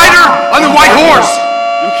that rider on the white horse.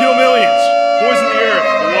 You'll kill millions. Poison the earth,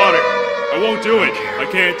 the water. I won't do it. I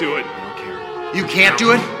can't do it. You can't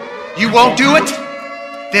do it? You won't do it?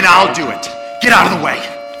 Then I'll do it. Get out of the way.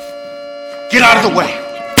 Get out of the way.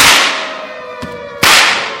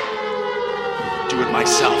 Do it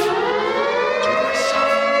myself. Do it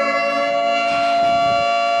myself.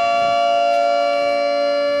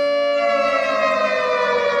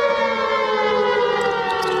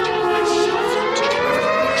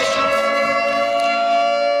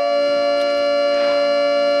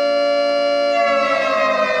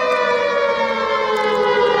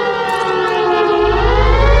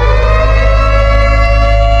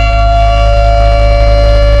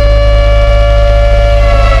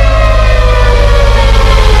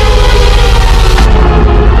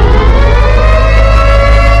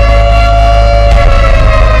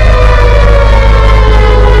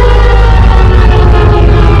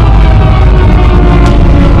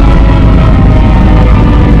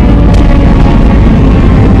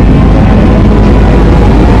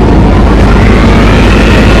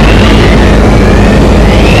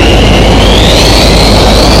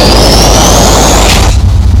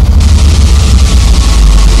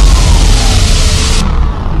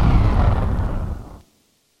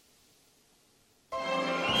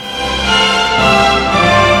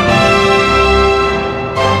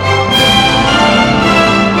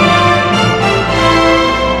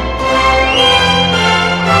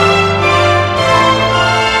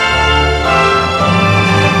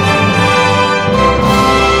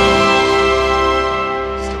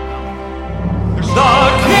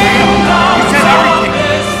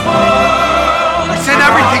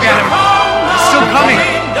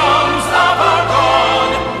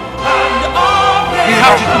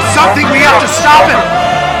 We have to stop him.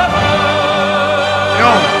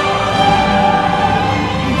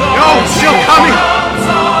 No, it's still coming.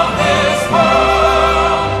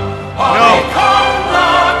 No.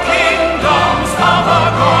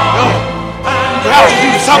 We have to do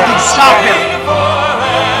something to stop him.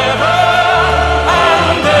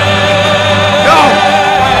 No.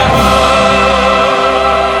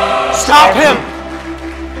 Stop him.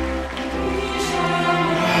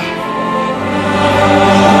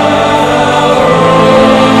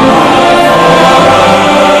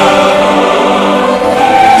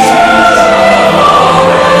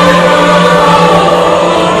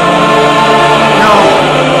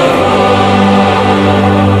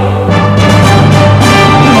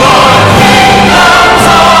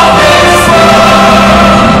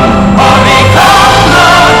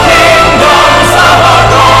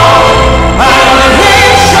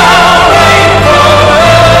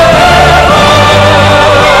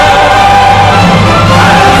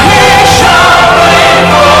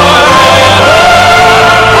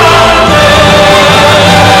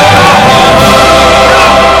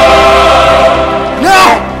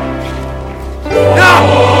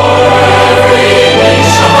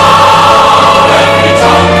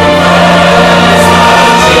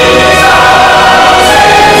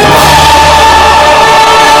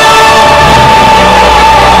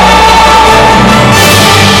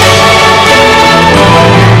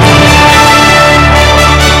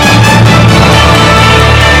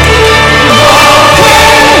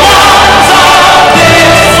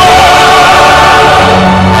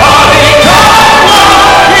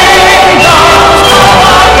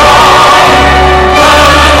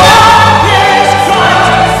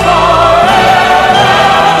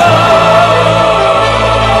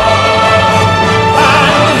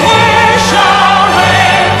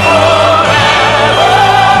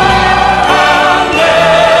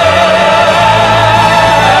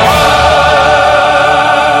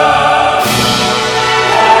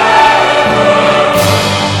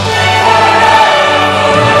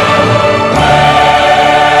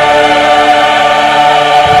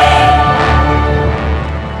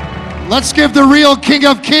 Let's give the real King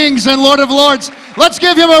of Kings and Lord of Lords, let's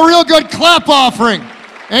give him a real good clap offering.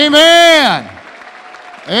 Amen.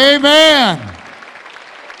 Amen.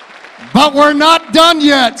 But we're not done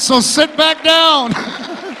yet, so sit back down.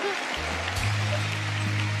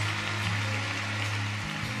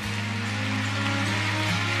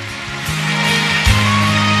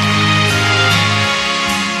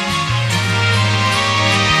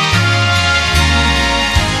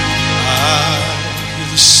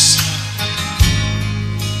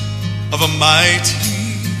 Of a mighty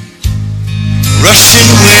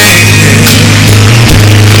rushing wind,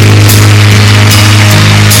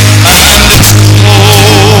 and it's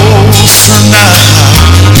closer now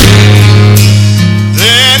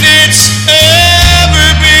than it's ever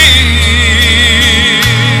been.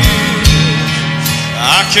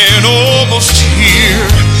 I can almost hear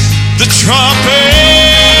the trumpet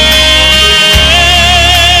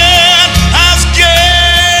as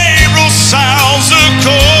Gabriel sounds a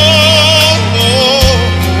call.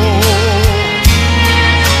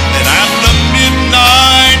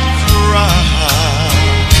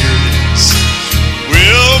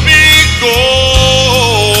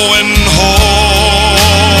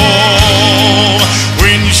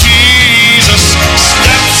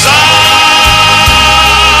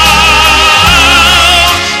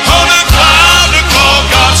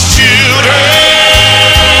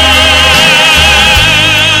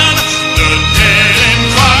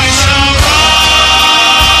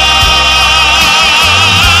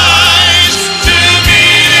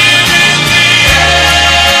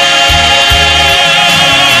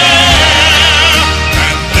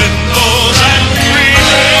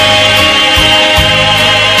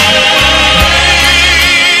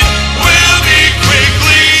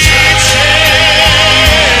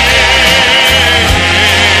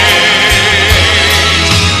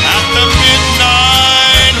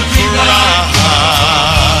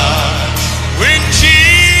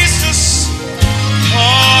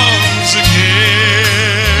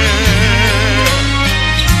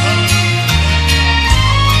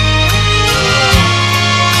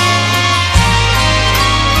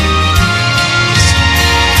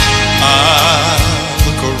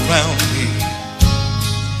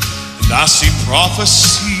 I see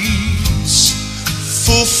prophecies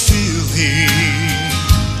fulfilling,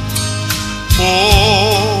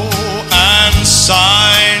 and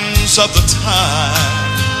signs of the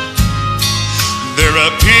time, they're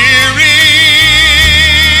appearing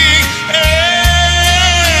everywhere.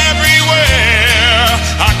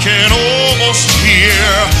 I can almost hear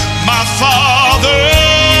my Father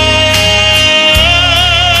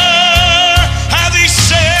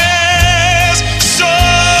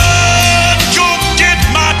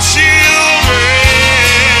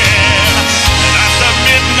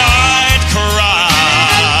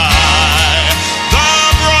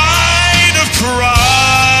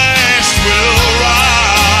Christ will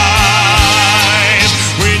rise.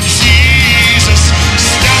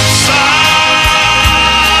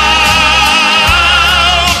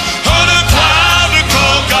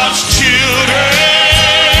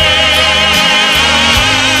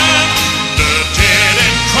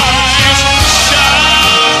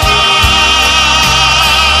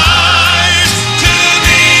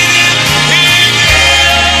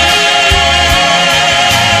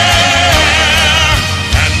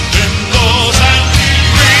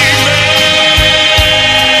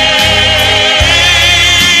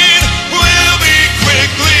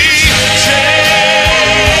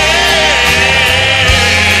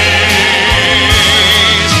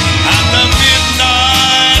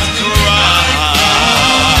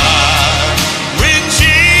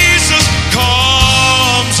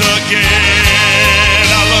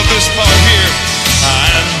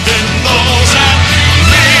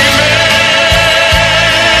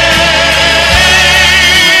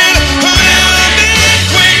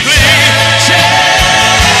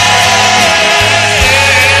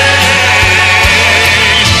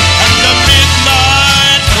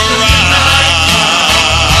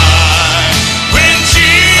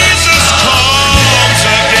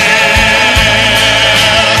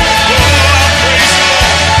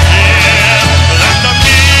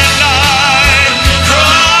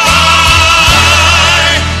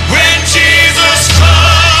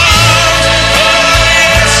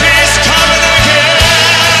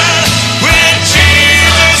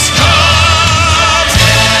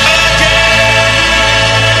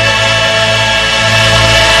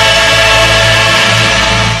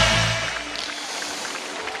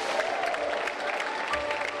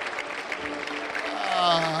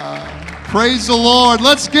 Praise the Lord.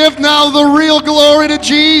 Let's give now the real glory to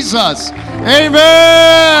Jesus.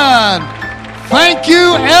 Amen. Thank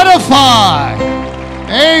you, Edify.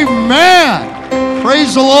 Amen.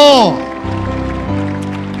 Praise the Lord.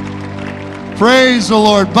 Praise the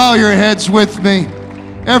Lord. Bow your heads with me.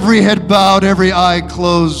 Every head bowed, every eye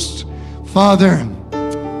closed. Father,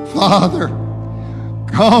 Father,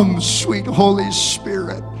 come, sweet Holy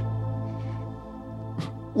Spirit.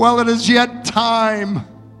 While it is yet time,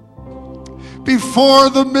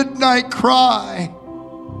 before the midnight cry,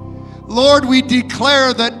 Lord, we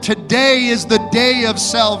declare that today is the day of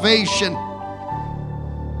salvation,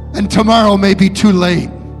 and tomorrow may be too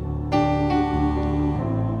late.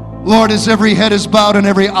 Lord, as every head is bowed and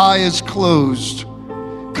every eye is closed,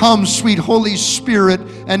 come, sweet Holy Spirit,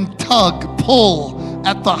 and tug, pull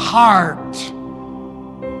at the heart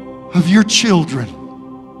of your children.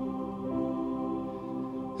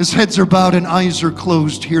 As heads are bowed and eyes are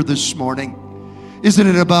closed here this morning, isn't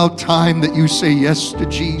it about time that you say yes to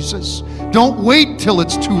Jesus? Don't wait till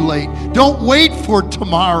it's too late. Don't wait for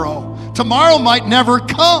tomorrow. Tomorrow might never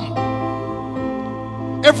come.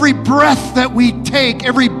 Every breath that we take,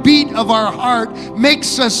 every beat of our heart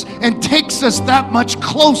makes us and takes us that much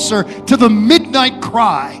closer to the midnight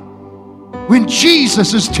cry when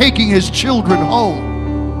Jesus is taking his children home.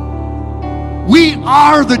 We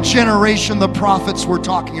are the generation the prophets were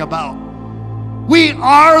talking about. We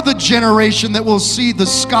are the generation that will see the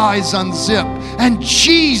skies unzip and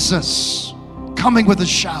Jesus coming with a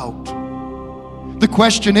shout. The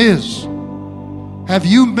question is, have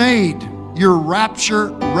you made your rapture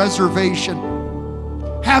reservation?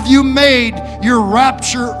 Have you made your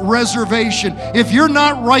rapture reservation? If you're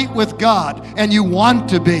not right with God and you want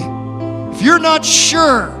to be, if you're not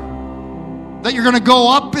sure that you're going to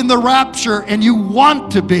go up in the rapture and you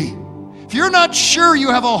want to be, if you're not sure you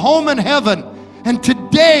have a home in heaven and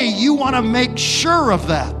today you want to make sure of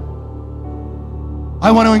that,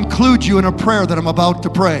 I want to include you in a prayer that I'm about to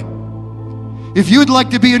pray. If you'd like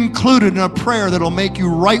to be included in a prayer that'll make you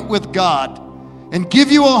right with God and give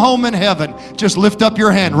you a home in heaven, just lift up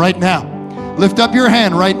your hand right now. Lift up your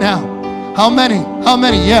hand right now. How many? How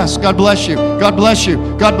many? Yes, God bless you. God bless you.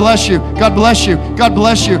 God bless you. God bless you. God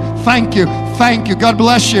bless you. Thank you. Thank you. God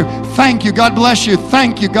bless you. Thank you. God bless you.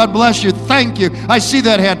 Thank you. God bless you. Thank you. I see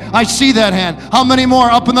that hand. I see that hand. How many more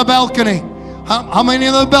up in the balcony? How many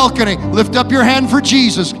in the balcony? Lift up your hand for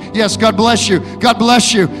Jesus. Yes, God bless you. God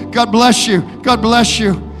bless you. God bless you. God bless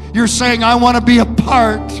you. You're saying, I want to be a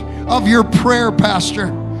part of your prayer, Pastor.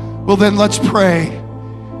 Well, then let's pray.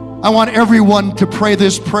 I want everyone to pray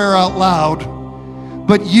this prayer out loud.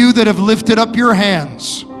 But you that have lifted up your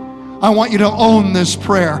hands, I want you to own this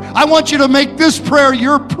prayer. I want you to make this prayer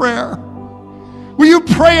your prayer. Will you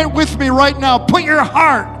pray it with me right now? Put your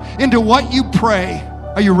heart into what you pray.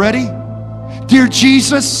 Are you ready? Dear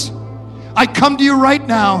Jesus, I come to you right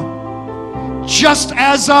now, just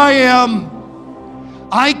as I am.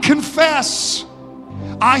 I confess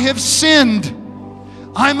I have sinned.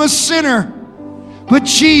 I'm a sinner. But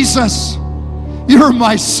Jesus, you're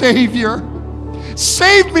my Savior.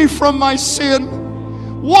 Save me from my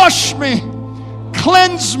sin. Wash me.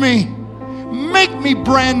 Cleanse me. Make me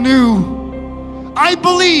brand new. I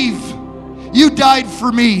believe you died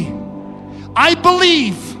for me. I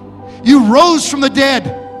believe you rose from the dead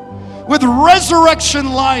with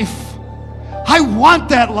resurrection life. I want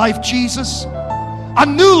that life, Jesus. A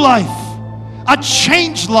new life. A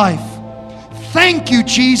changed life. Thank you,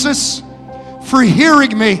 Jesus, for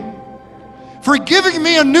hearing me. For giving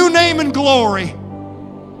me a new name and glory.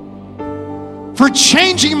 For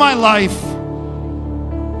changing my life.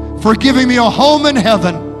 For giving me a home in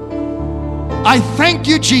heaven. I thank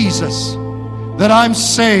you, Jesus, that I'm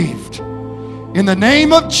saved. In the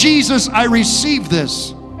name of Jesus, I receive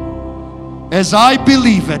this as I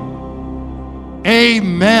believe it.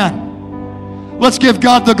 Amen. Let's give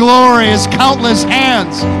God the glory as countless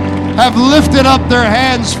hands have lifted up their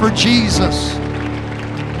hands for Jesus.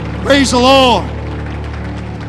 Praise the Lord.